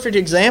perfect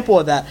example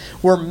of that,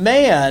 where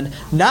man,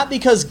 not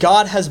because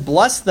God has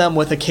blessed them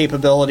with a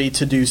capability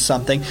to do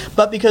something,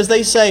 but because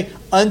they say,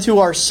 unto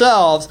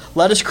ourselves,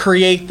 let us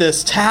create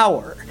this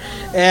tower.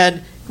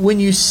 And when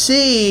you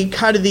see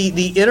kind of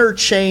the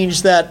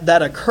interchange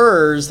that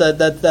occurs,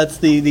 that's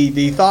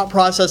the thought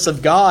process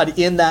of God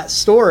in that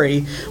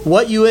story,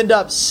 what you end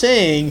up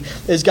seeing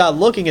is God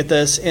looking at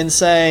this and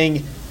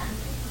saying,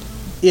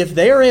 if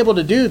they are able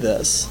to do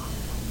this,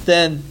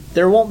 then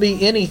there won't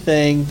be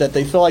anything that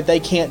they feel like they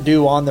can't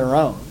do on their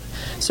own.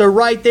 So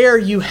right there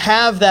you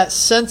have that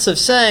sense of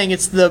saying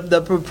it's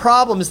the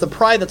problem is the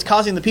pride that's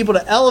causing the people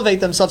to elevate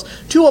themselves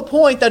to a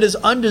point that is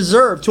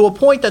undeserved, to a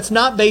point that's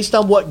not based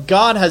on what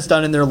God has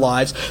done in their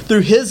lives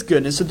through His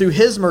goodness and through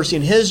His mercy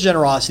and His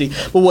generosity,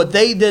 but what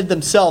they did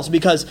themselves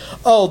because,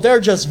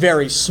 they're just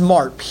very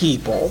smart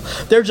people.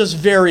 They're just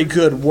very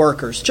good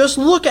workers. Just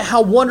look at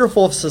how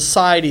wonderful of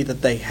society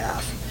that they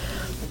have.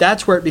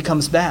 That's where it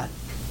becomes bad.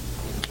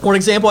 One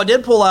example I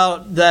did pull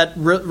out that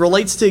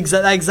relates to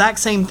that exact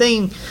same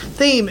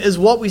theme is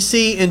what we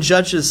see in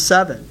Judges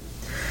 7.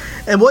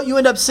 And what you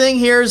end up seeing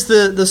here is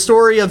the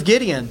story of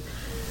Gideon.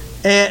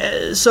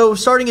 And so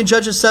starting in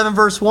Judges 7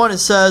 verse 1, it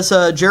says,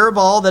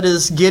 Jerubbaal, that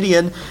is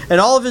Gideon, and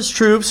all of his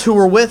troops who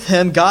were with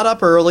him got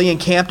up early and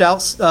camped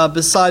out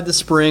beside the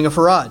spring of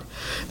Harod.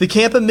 The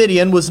camp of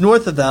Midian was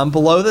north of them,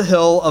 below the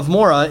hill of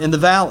Morah in the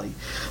valley.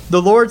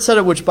 The Lord said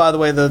it, which by the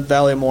way, the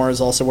valley of Morah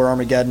is also where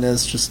Armageddon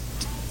is, just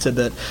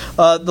tidbit.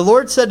 The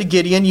Lord said to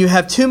Gideon, you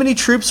have too many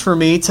troops for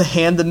me to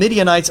hand the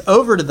Midianites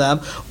over to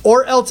them,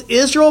 or else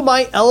Israel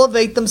might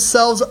elevate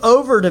themselves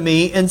over to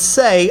me and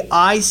say,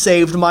 I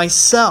saved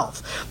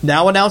myself.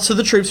 Now announce to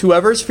the troops,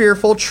 whoever is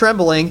fearful,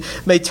 trembling,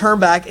 may turn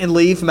back and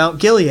leave Mount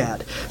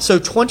Gilead. So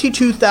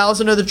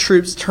 22,000 of the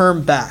troops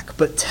turned back,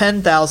 but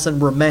 10,000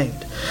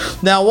 remained.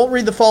 Now, I won't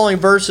read the following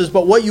verses,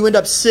 but what you end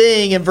up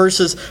seeing in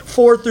verses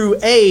 4 through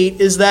 8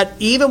 is that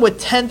even with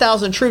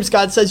 10,000 troops,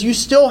 God says you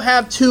still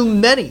have too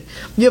many.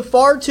 You have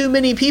far too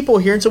many people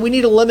here, and so we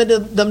need to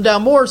limit them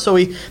down more. So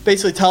he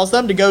basically tells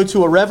them to go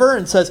to a river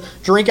and says,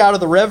 drink out of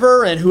the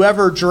river, and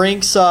whoever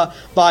drinks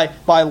by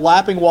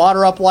lapping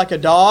water up like a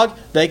dog,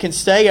 they can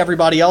stay.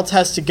 Everybody else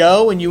has to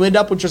go, and you end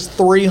up with just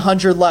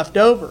 300 left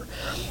over.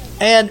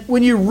 And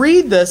when you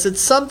read this,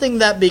 it's something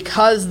that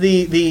because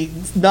the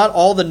not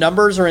all the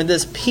numbers are in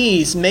this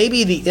piece,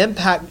 maybe the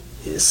impact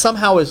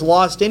somehow is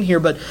lost in here.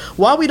 But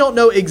while we don't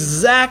know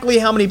exactly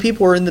how many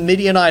people are in the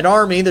Midianite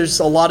army, there's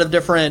a lot of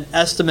different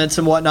estimates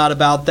and whatnot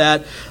about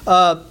that.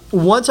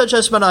 One such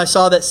estimate I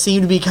saw that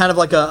seemed to be kind of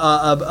like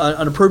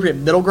an appropriate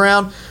middle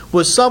ground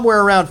was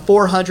somewhere around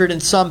 400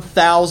 and some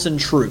thousand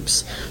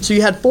troops. So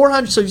you had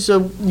 400.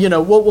 So you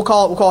know we'll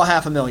call it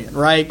 500,000,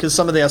 right? Because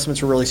some of the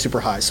estimates were really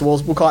super high. So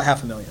we'll call it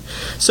 500,000.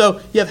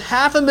 So you have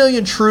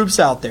 500,000 troops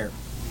out there.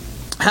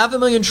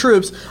 500,000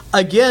 troops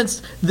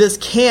against this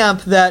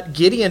camp that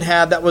Gideon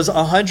had that was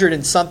 100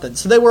 and something.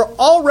 So they were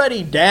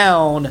already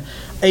down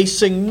a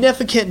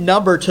significant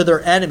number to their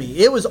enemy.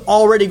 It was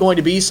already going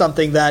to be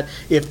something that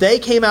if they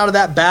came out of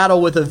that battle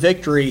with a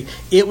victory,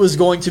 it was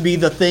going to be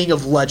the thing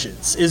of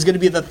legends. It was going to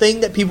be the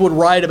thing that people would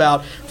write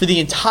about for the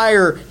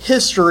entire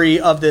history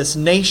of this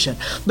nation.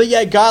 But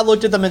yet God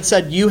looked at them and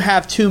said, you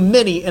have too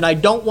many, and I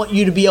don't want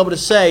you to be able to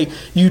say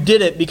you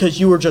did it because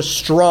you were just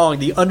strong.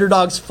 The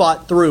underdogs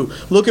fought through.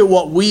 Look at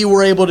what we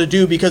were able to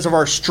do because of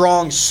our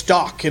strong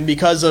stock and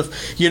because of,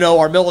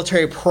 our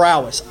military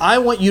prowess. I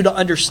want you to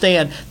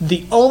understand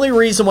the only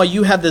reason why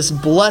you have this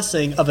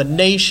blessing of a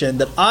nation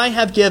that I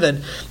have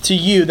given to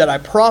you, that I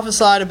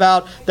prophesied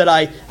about, that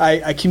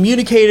I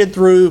communicated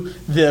through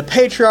the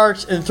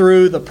patriarchs and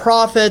through the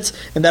prophets,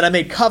 and that I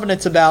made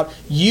covenants about,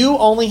 you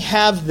only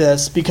have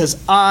this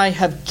because I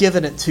have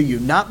given it to you,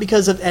 not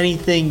because of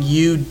anything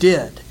you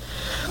did.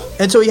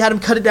 And so he had him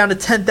cut it down to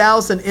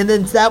 10,000, and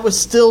then that was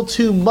still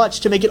too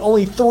much to make it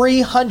only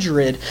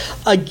 300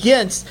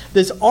 against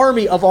this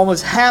army of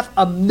almost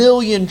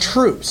 500,000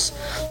 troops.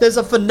 There's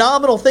a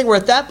phenomenal thing where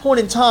at that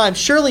point in time,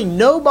 surely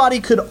nobody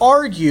could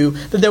argue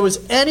that there was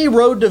any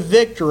road to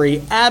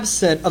victory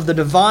absent of the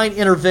divine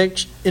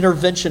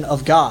intervention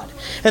of God.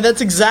 And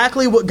that's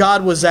exactly what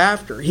God was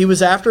after. He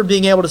was after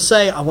being able to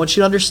say, I want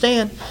you to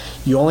understand,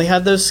 you only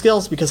have those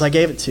skills because I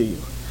gave it to you.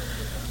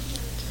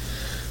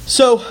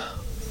 So,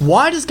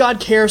 why does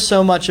God care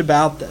so much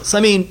about this?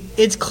 I mean,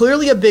 it's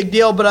clearly a big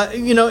deal, but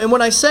and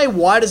when I say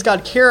why does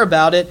God care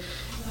about it,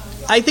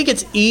 I think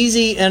it's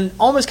easy and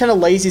almost kind of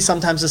lazy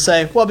sometimes to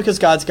say, well, because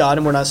God's God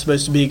and we're not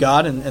supposed to be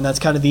God, and that's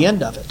kind of the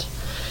end of it.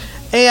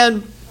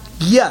 And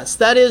yes,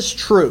 that is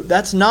true.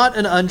 That's not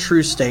an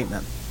untrue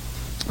statement.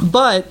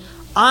 But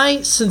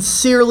I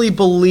sincerely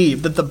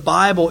believe that the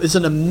Bible is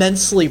an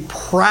immensely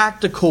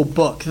practical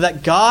book,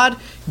 that God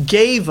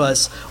gave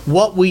us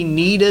what we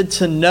needed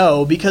to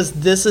know because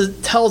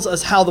tells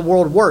us how the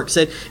world works.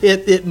 It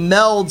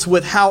melds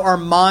with how our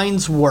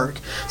minds work.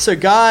 So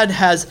God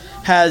has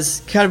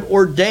kind of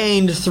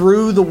ordained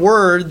through the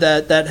Word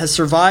that has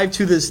survived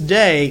to this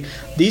day.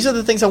 These are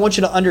the things I want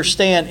you to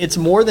understand. It's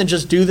more than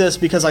just do this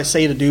because I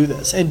say to do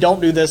this, and don't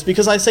do this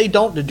because I say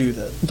don't do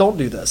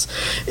this.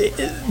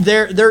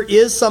 There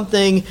is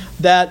something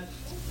that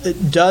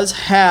it does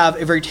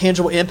have a very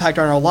tangible impact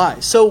on our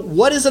lives. So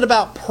what is it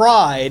about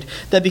pride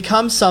that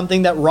becomes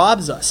something that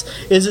robs us?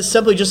 Is it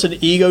simply just an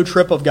ego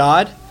trip of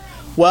God?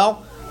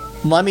 Well,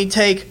 let me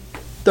take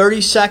 30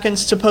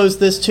 seconds to pose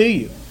this to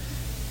you.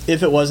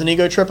 If it was an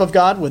ego trip of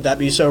God, would that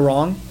be so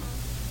wrong?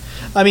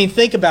 I mean,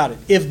 think about it.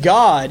 If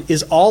God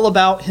is all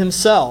about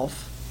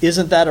himself,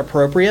 isn't that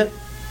appropriate?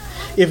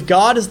 If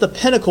God is the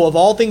pinnacle of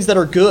all things that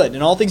are good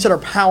and all things that are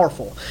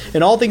powerful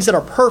and all things that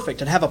are perfect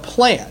and have a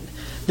plan,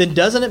 then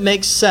doesn't it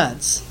make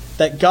sense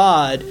that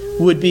God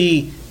would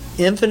be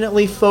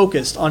infinitely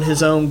focused on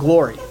his own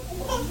glory?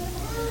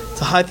 It's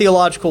a high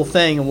theological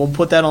thing, and we'll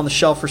put that on the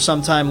shelf for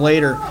some time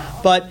later.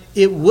 But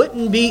it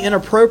wouldn't be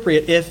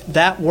inappropriate if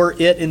that were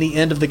it in the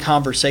end of the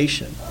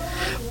conversation.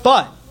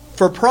 But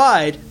for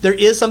pride, there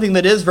is something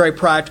that is very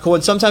practical,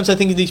 and sometimes I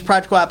think these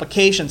practical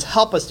applications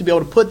help us to be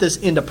able to put this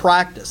into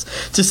practice,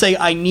 to say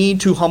I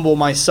need to humble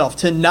myself,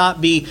 to not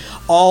be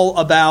all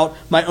about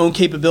my own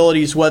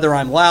capabilities, whether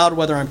I'm loud,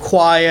 whether I'm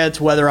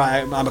quiet, whether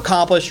I'm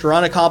accomplished or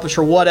unaccomplished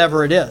or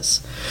whatever it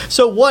is.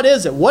 So what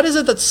is it? What is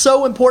it that's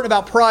so important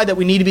about pride that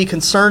we need to be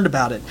concerned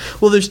about it?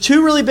 Well, there's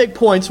two really big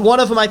points. One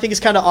of them I think is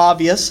kind of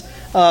obvious,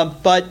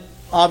 but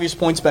obvious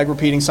points beg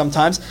repeating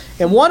sometimes,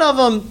 and one of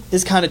them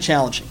is kind of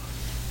challenging.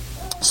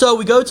 So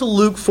we go to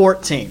Luke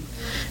 14.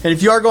 And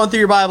if you are going through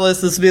your Bible,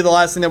 this will be the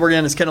last thing that we're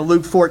in. It's kind of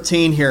Luke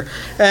 14 here.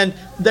 And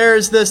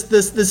there's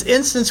this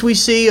instance we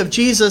see of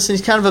Jesus, and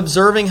he's kind of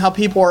observing how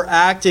people are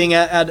acting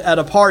at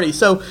a party.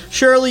 So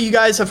surely you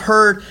guys have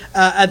heard,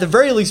 at the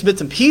very least, bits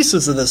and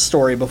pieces of this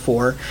story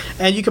before.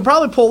 And you can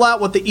probably pull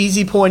out what the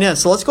easy point is.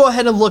 So let's go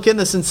ahead and look in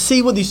this and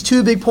see what these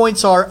two big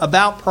points are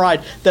about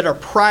pride that are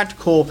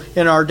practical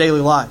in our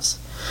daily lives.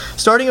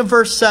 Starting in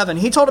verse 7,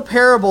 he told a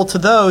parable to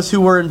those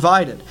who were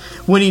invited.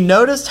 When he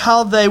noticed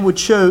how they would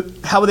choose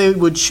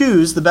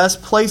the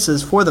best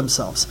places for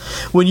themselves.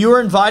 When you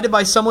are invited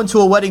by someone to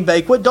a wedding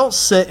banquet, don't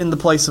sit in the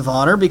place of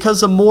honor,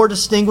 because a more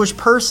distinguished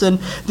person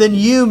than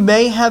you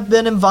may have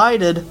been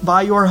invited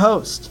by your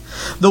host.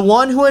 The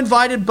one who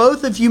invited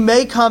both of you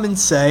may come and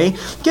say,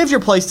 "Give your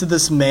place to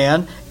this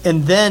man,"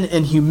 and then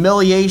in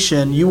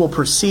humiliation you will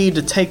proceed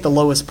to take the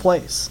lowest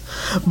place.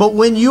 But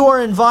when you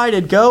are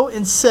invited, go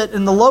and sit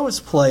in the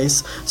lowest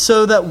place,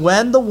 so that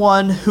when the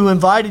one who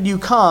invited you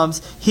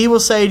comes, he will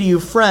say to you,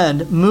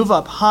 "Friend, move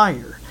up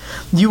higher."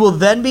 You will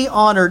then be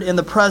honored in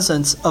the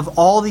presence of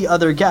all the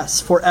other guests.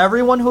 For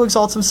everyone who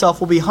exalts himself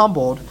will be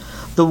humbled.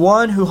 The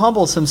one who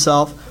humbles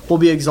himself will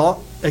be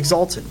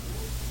exalted.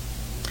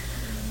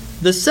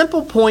 The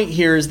simple point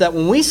here is that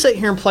when we sit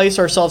here and place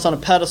ourselves on a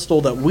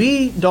pedestal that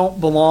we don't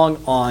belong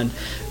on,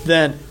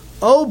 then,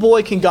 oh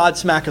boy, can God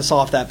smack us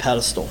off that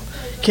pedestal.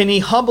 Can he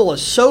humble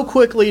us so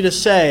quickly to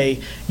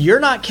say, you're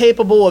not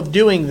capable of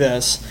doing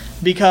this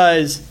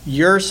because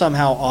you're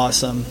somehow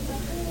awesome.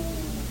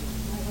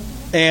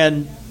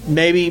 And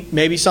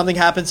maybe something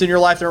happens in your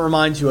life that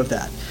reminds you of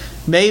that.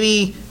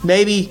 Maybe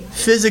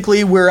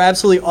physically we're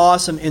absolutely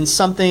awesome and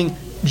something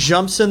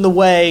jumps in the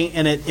way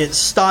and it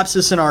stops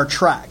us in our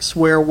tracks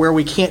where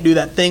we can't do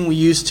that thing we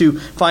used to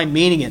find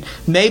meaning in.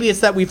 Maybe it's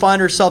that we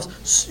find ourselves,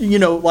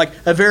 like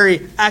a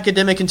very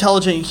academic,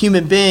 intelligent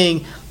human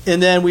being,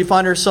 and then we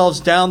find ourselves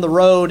down the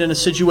road in a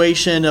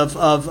situation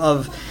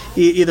of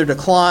either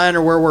decline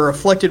or where we're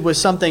afflicted with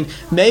something.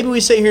 Maybe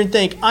we sit here and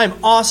think, I'm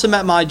awesome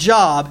at my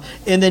job,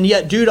 and then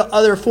yet due to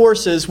other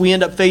forces, we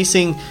end up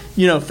facing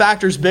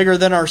factors bigger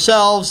than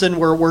ourselves, and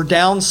we're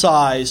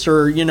downsized,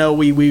 or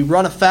we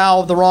run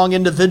afoul of the wrong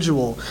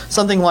individual,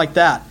 something like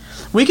that.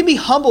 We can be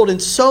humbled in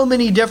so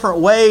many different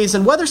ways,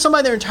 and whether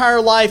somebody their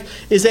entire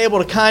life is able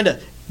to kind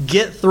of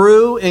get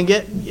through and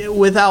get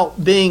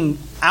without being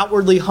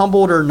outwardly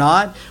humbled or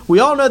not, we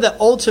all know that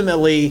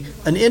ultimately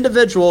an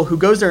individual who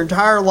goes their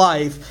entire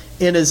life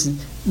and is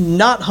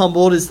not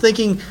humbled is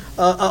thinking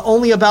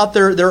only about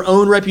their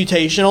own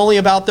reputation, only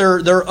about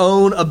their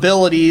own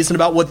abilities and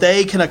about what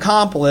they can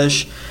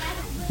accomplish.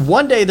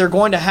 One day they're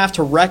going to have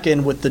to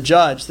reckon with the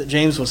judge that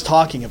James was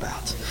talking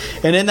about.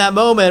 And in that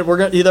moment,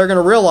 they're going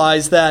to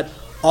realize that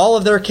all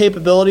of their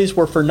capabilities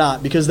were for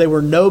naught, because they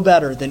were no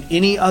better than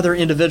any other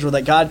individual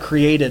that God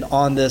created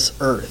on this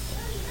earth.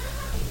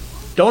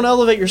 Don't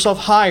elevate yourself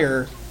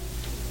higher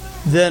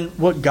than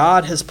what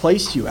God has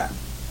placed you at.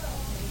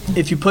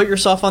 If you put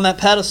yourself on that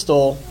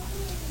pedestal,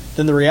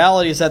 then the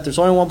reality is that there's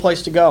only one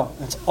place to go.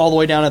 That's all the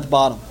way down at the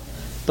bottom.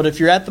 But if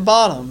you're at the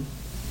bottom,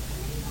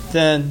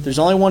 then there's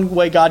only one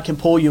way God can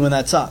pull you, and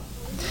that's up.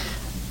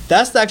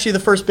 That's actually the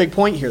first big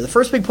point here. The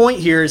first big point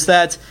here is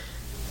that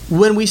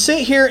when we sit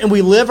here and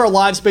we live our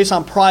lives based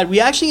on pride, we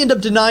actually end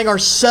up denying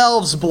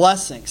ourselves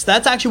blessings.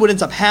 That's actually what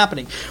ends up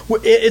happening.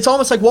 It's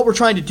almost like what we're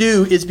trying to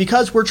do is,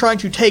 because we're trying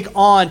to take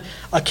on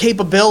a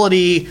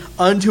capability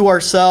unto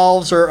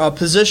ourselves or a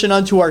position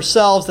unto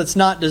ourselves that's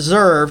not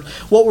deserved,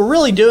 what we're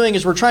really doing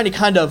is we're trying to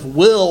kind of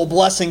will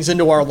blessings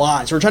into our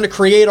lives. We're trying to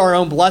create our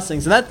own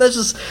blessings. And that's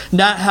just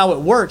not how it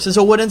works. And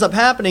so what ends up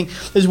happening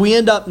is we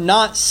end up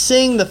not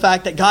seeing the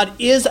fact that God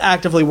is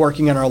actively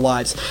working in our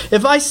lives.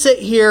 If I sit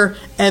here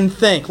and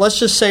think, let's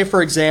just say,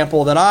 for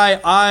example, that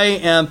I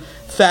am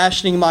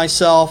fashioning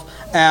myself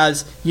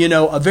as,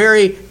 a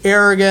very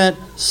arrogant,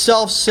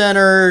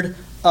 self-centered,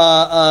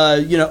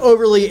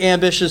 overly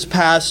ambitious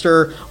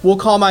pastor. We'll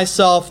call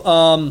myself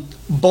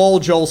Bull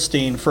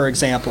Jolstein, for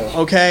example.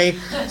 Okay,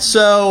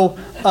 so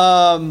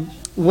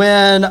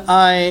when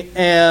I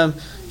am,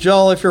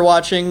 Joel, if you're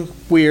watching,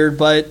 weird,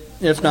 but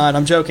if not,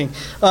 I'm joking.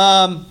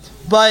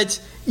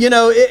 But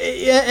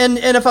and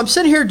if I'm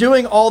sitting here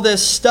doing all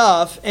this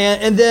stuff,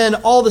 and then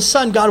all of a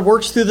sudden God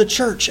works through the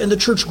church, and the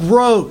church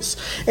grows,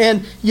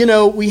 and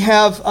we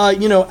have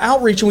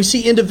outreach, and we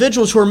see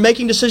individuals who are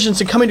making decisions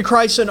and coming to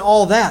Christ and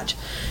all that.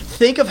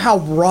 Think of how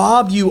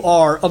robbed you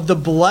are of the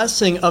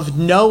blessing of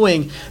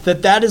knowing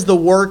that that is the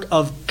work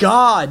of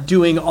God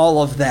doing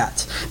all of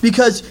that.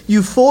 Because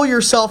you fool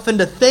yourself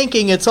into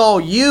thinking it's all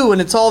you and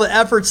it's all the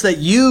efforts that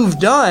you've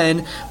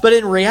done, but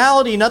in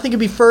reality, nothing can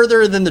be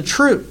further than the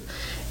truth.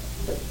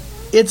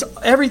 It's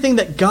everything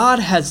that God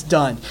has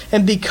done.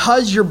 And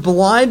because you're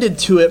blinded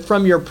to it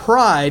from your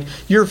pride,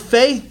 your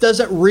faith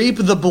doesn't reap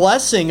the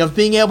blessing of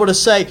being able to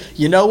say,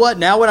 you know what,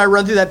 now when I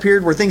run through that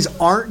period where things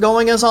aren't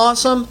going as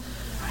awesome,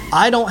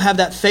 I don't have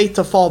that faith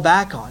to fall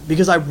back on,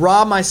 because I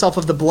robbed myself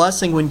of the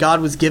blessing when God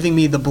was giving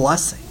me the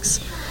blessings.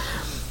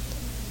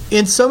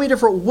 In so many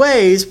different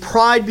ways,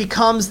 pride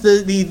becomes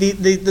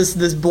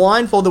this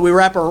blindfold that we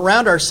wrap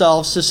around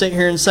ourselves to sit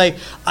here and say,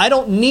 I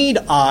don't need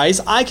eyes,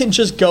 I can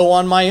just go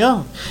on my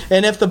own.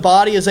 And if the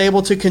body is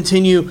able to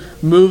continue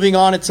moving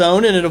on its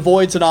own and it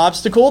avoids an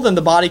obstacle, then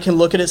the body can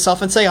look at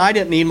itself and say, I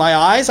didn't need my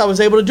eyes, I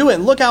was able to do it.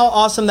 And look how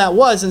awesome that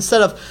was,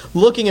 instead of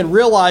looking and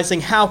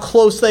realizing how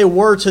close they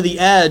were to the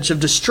edge of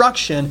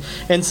destruction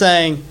and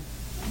saying,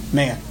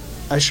 man,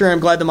 I sure am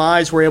glad that my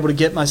eyes were able to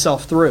get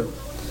myself through.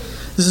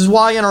 This is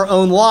why in our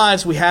own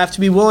lives we have to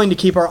be willing to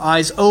keep our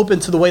eyes open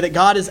to the way that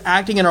God is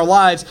acting in our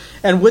lives,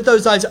 and with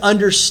those eyes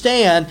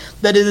understand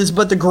that it is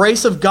but the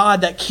grace of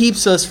God that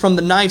keeps us from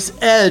the knife's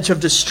edge of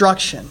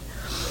destruction.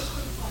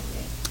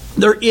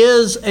 There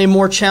is a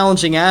more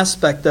challenging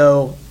aspect,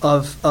 though,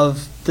 of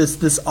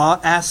this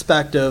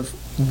aspect of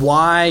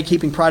why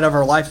keeping pride out of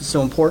our life is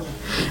so important.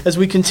 As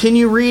we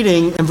continue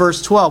reading in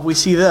verse 12, we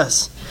see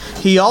this.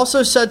 He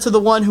also said to the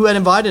one who had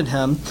invited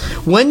him,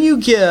 when you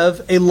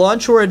give a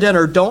lunch or a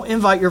dinner, don't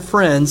invite your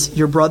friends,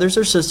 your brothers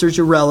or sisters,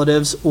 your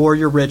relatives, or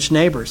your rich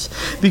neighbors,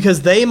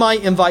 because they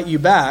might invite you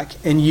back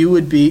and you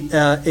would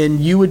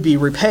be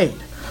repaid.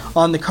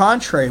 On the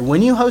contrary,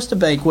 when you host a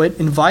banquet,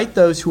 invite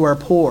those who are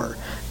poor,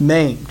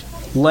 maimed,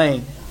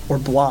 lame, or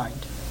blind.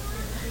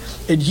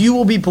 And you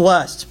will be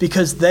blessed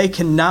because they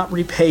cannot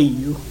repay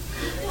you,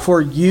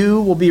 for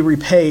you will be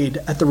repaid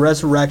at the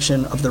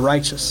resurrection of the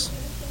righteous.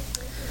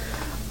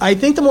 I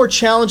think the more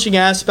challenging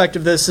aspect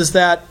of this is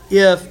that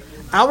if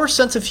our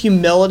sense of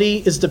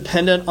humility is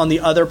dependent on the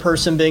other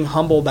person being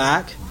humble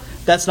back,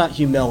 that's not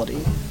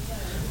humility.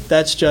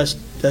 That's just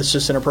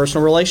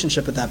interpersonal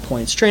relationship at that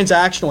point. It's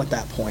transactional at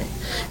that point.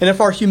 And if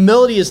our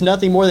humility is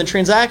nothing more than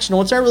transactional,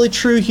 it's not really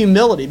true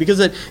humility, because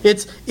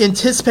it's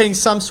anticipating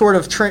some sort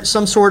of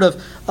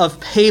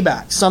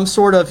payback, some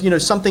sort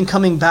of something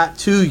coming back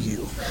to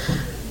you.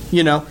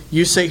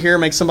 You sit here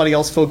and make somebody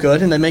else feel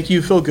good, and they make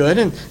you feel good,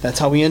 and that's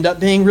how we end up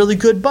being really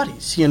good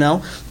buddies,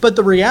 But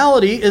the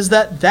reality is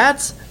that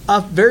that's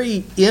a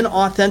very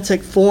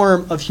inauthentic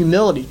form of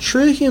humility.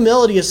 True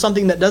humility is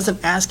something that doesn't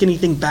ask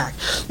anything back.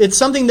 It's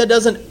something that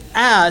doesn't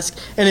ask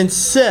and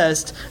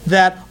insist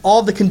that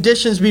all the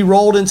conditions be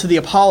rolled into the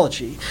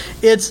apology.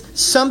 It's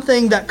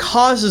something that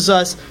causes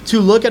us to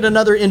look at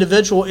another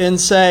individual and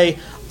say,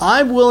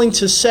 I'm willing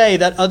to say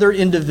that other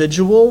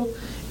individual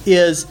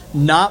is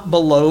not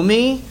below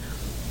me,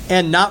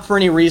 and not for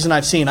any reason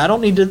I've seen. I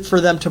don't need for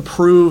them to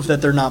prove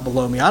that they're not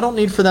below me. I don't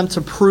need for them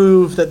to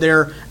prove that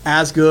they're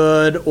as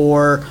good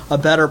or a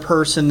better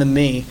person than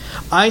me.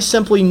 I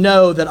simply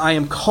know that I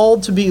am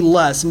called to be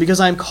less, and because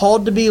I am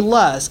called to be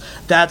less,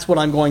 that's what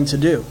I'm going to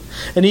do.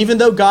 And even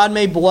though God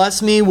may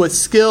bless me with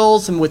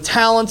skills and with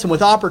talents and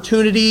with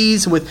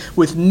opportunities,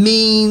 with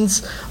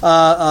means,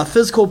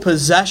 physical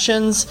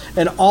possessions,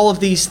 and all of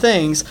these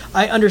things,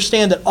 I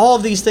understand that all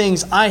of these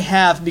things I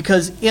have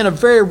because in a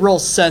very real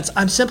sense,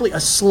 I'm simply a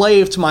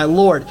slave to my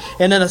Lord.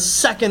 And in a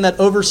second, that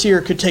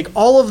overseer could take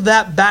all of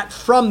that back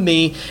from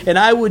me, and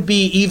I would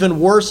be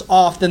even worse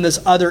off than this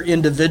other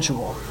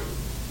individual.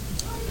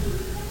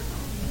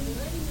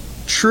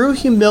 True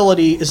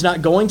humility is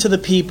not going to the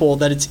people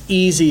that it's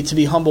easy to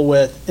be humble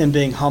with and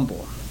being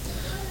humble.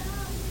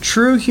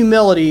 True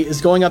humility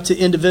is going up to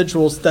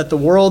individuals that the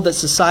world, that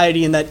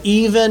society, and that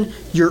even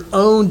your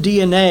own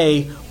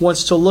DNA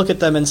wants to look at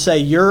them and say,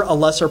 you're a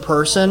lesser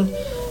person,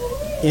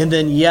 and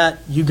then yet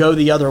you go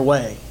the other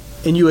way.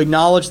 And you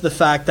acknowledge the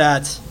fact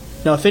that,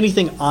 no, if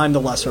anything, I'm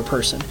the lesser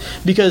person.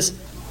 Because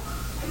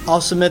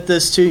I'll submit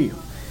this to you.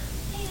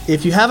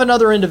 If you have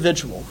another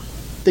individual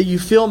that you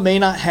feel may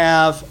not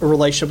have a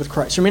relationship with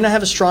Christ, or may not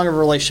have a strong of a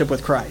relationship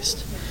with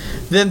Christ,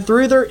 then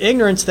through their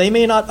ignorance, they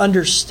may not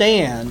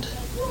understand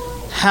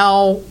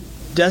how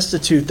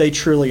destitute they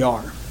truly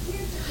are.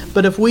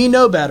 But if we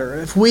know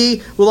better, if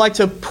we would like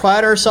to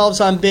pride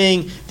ourselves on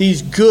being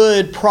these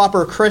good,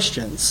 proper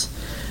Christians,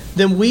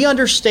 then we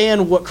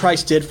understand what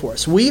Christ did for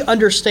us. We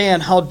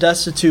understand how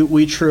destitute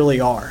we truly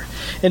are.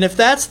 And if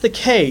that's the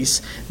case,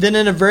 then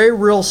in a very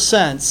real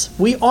sense,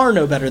 we are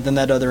no better than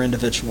that other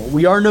individual.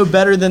 We are no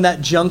better than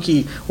that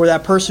junkie or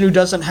that person who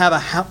doesn't have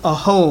a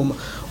home,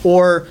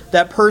 or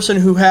that person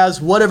who has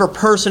whatever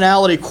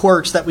personality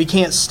quirks that we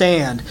can't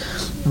stand.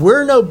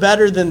 We're no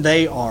better than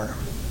they are.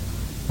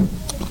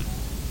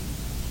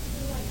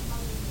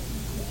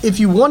 If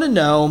you want to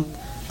know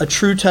a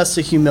true test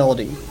of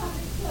humility,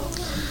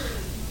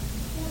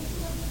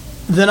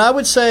 then I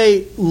would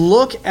say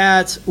look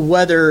at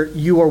whether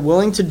you are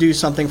willing to do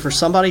something for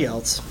somebody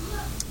else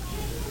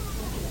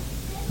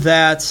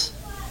that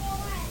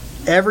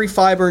every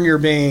fiber in your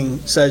being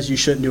says you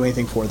shouldn't do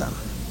anything for them.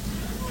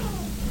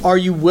 Are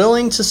you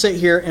willing to sit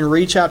here and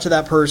reach out to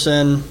that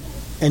person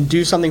and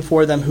do something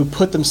for them who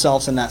put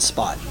themselves in that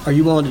spot? Are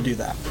you willing to do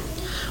that?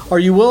 Are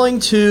you willing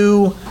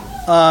to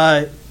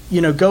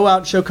go out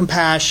and show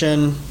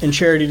compassion and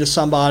charity to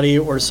somebody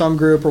or some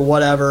group or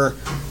whatever,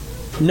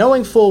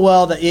 knowing full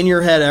well that in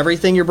your head,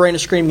 everything your brain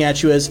is screaming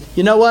at you is,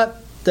 you know what?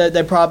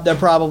 They're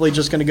probably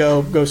just going to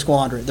go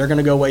squander it. They're going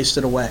to go waste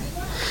it away.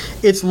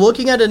 It's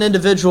looking at an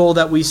individual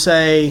that we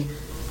say,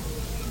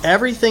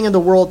 everything in the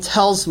world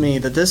tells me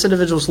that this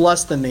individual is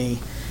less than me,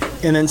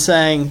 and then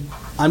saying,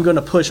 I'm going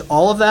to push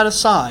all of that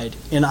aside,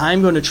 and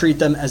I'm going to treat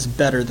them as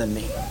better than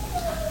me.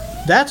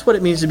 That's what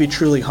it means to be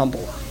truly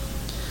humble.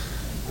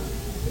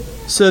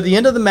 So the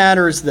end of the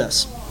matter is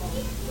this.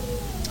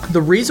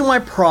 The reason why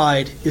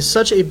pride is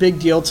such a big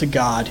deal to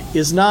God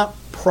is not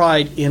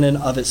pride in and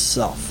of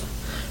itself.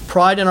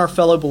 Pride in our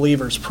fellow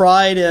believers.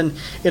 Pride in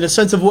a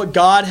sense of what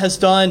God has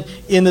done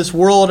in this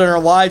world and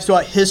our lives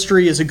throughout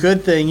history is a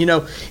good thing.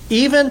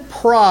 Even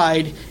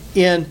pride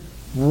in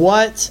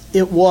what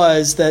it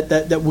was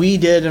that we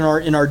did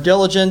in our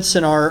diligence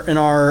and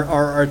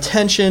our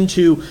attention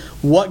to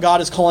what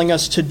God is calling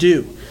us to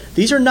do.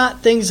 These are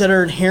not things that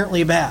are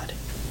inherently bad.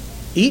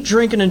 Eat,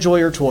 drink, and enjoy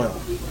your toil.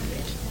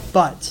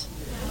 But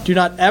do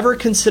not ever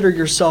consider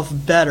yourself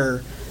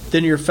better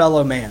than your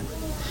fellow man,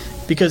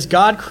 because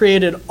God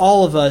created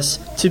all of us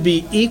to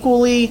be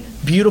equally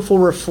beautiful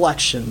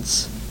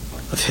reflections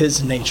of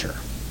His nature.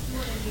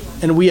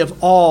 And we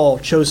have all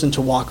chosen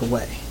to walk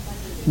away.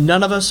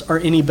 None of us are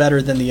any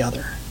better than the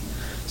other.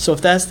 So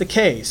if that's the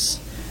case,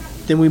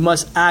 then we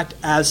must act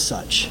as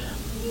such.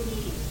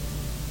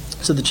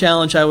 So the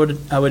challenge I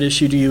would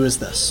issue to you is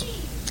this.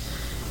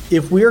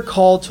 If we are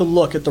called to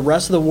look at the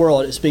rest of the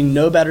world as being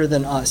no better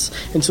than us,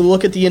 and to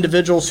look at the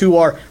individuals who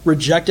are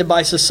rejected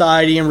by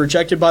society and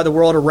rejected by the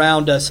world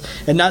around us,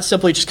 and not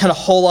simply just kind of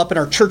hole up in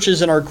our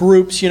churches and our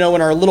groups, in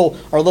our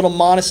little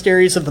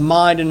monasteries of the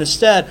mind, and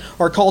instead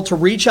are called to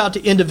reach out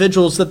to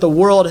individuals that the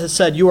world has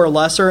said you are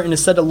lesser, and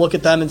instead to look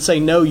at them and say,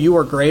 no, you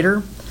are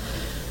greater,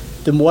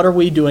 then what are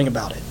we doing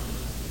about it?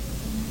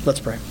 Let's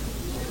pray.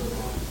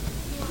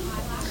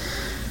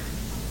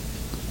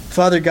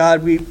 Father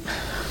God,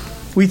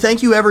 we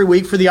thank you every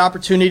week for the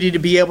opportunity to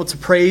be able to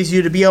praise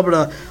you, to be able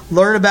to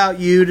learn about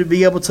you, to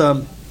be able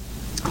to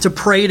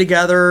pray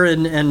together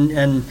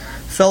and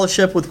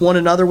fellowship with one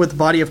another with the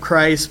body of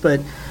Christ.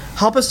 But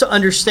help us to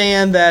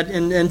understand that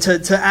and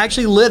to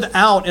actually live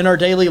out in our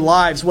daily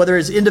lives, whether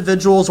as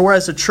individuals or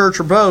as a church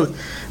or both,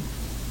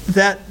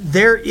 that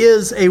there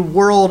is a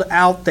world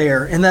out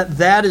there and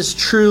that is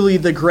truly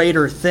the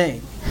greater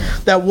thing.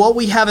 That what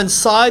we have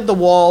inside the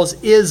walls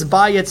is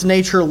by its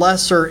nature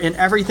lesser, and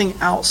everything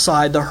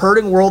outside, the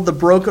hurting world, the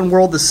broken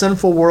world, the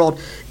sinful world,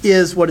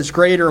 is what is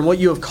greater and what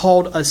you have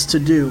called us to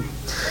do.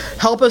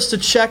 Help us to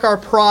check our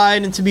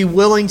pride and to be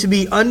willing to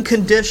be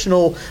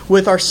unconditional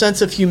with our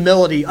sense of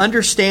humility,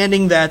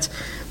 understanding that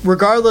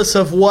regardless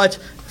of what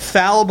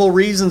fallible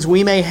reasons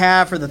we may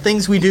have for the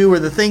things we do or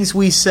the things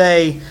we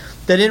say,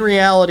 that in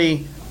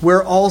reality,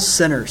 we're all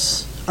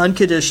sinners,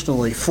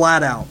 unconditionally,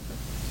 flat out.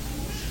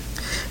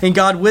 And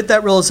God, with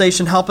that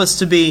realization, help us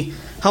to be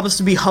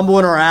humble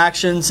in our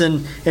actions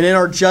and in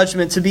our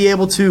judgment, to be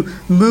able to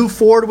move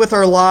forward with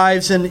our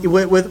lives and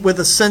with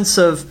a sense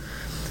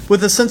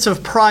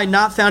of pride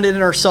not founded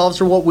in ourselves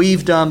or what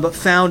we've done, but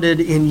founded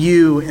in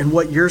you and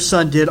what your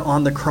Son did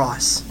on the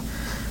cross.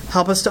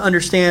 Help us to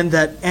understand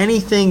that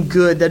anything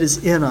good that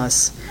is in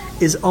us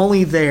is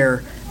only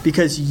there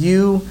because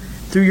you,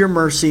 through your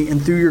mercy and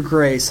through your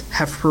grace,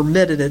 have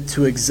permitted it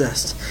to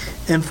exist.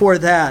 And for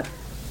that,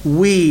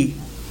 we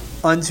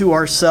unto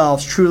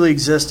ourselves truly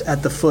exist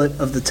at the foot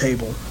of the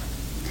table.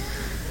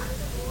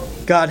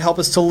 God, help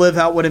us to live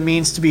out what it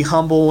means to be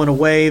humble in a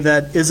way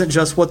that isn't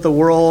just what the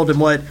world and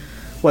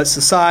what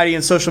society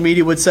and social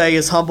media would say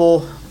is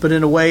humble, but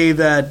in a way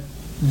that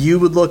you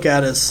would look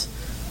at us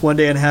one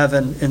day in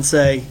heaven and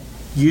say,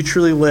 you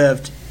truly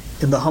lived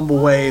in the humble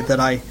way that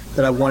I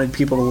wanted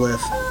people to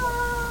live.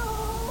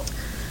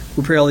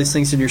 We pray all these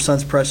things in your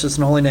Son's precious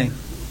and holy name.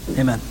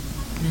 Amen.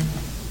 Amen.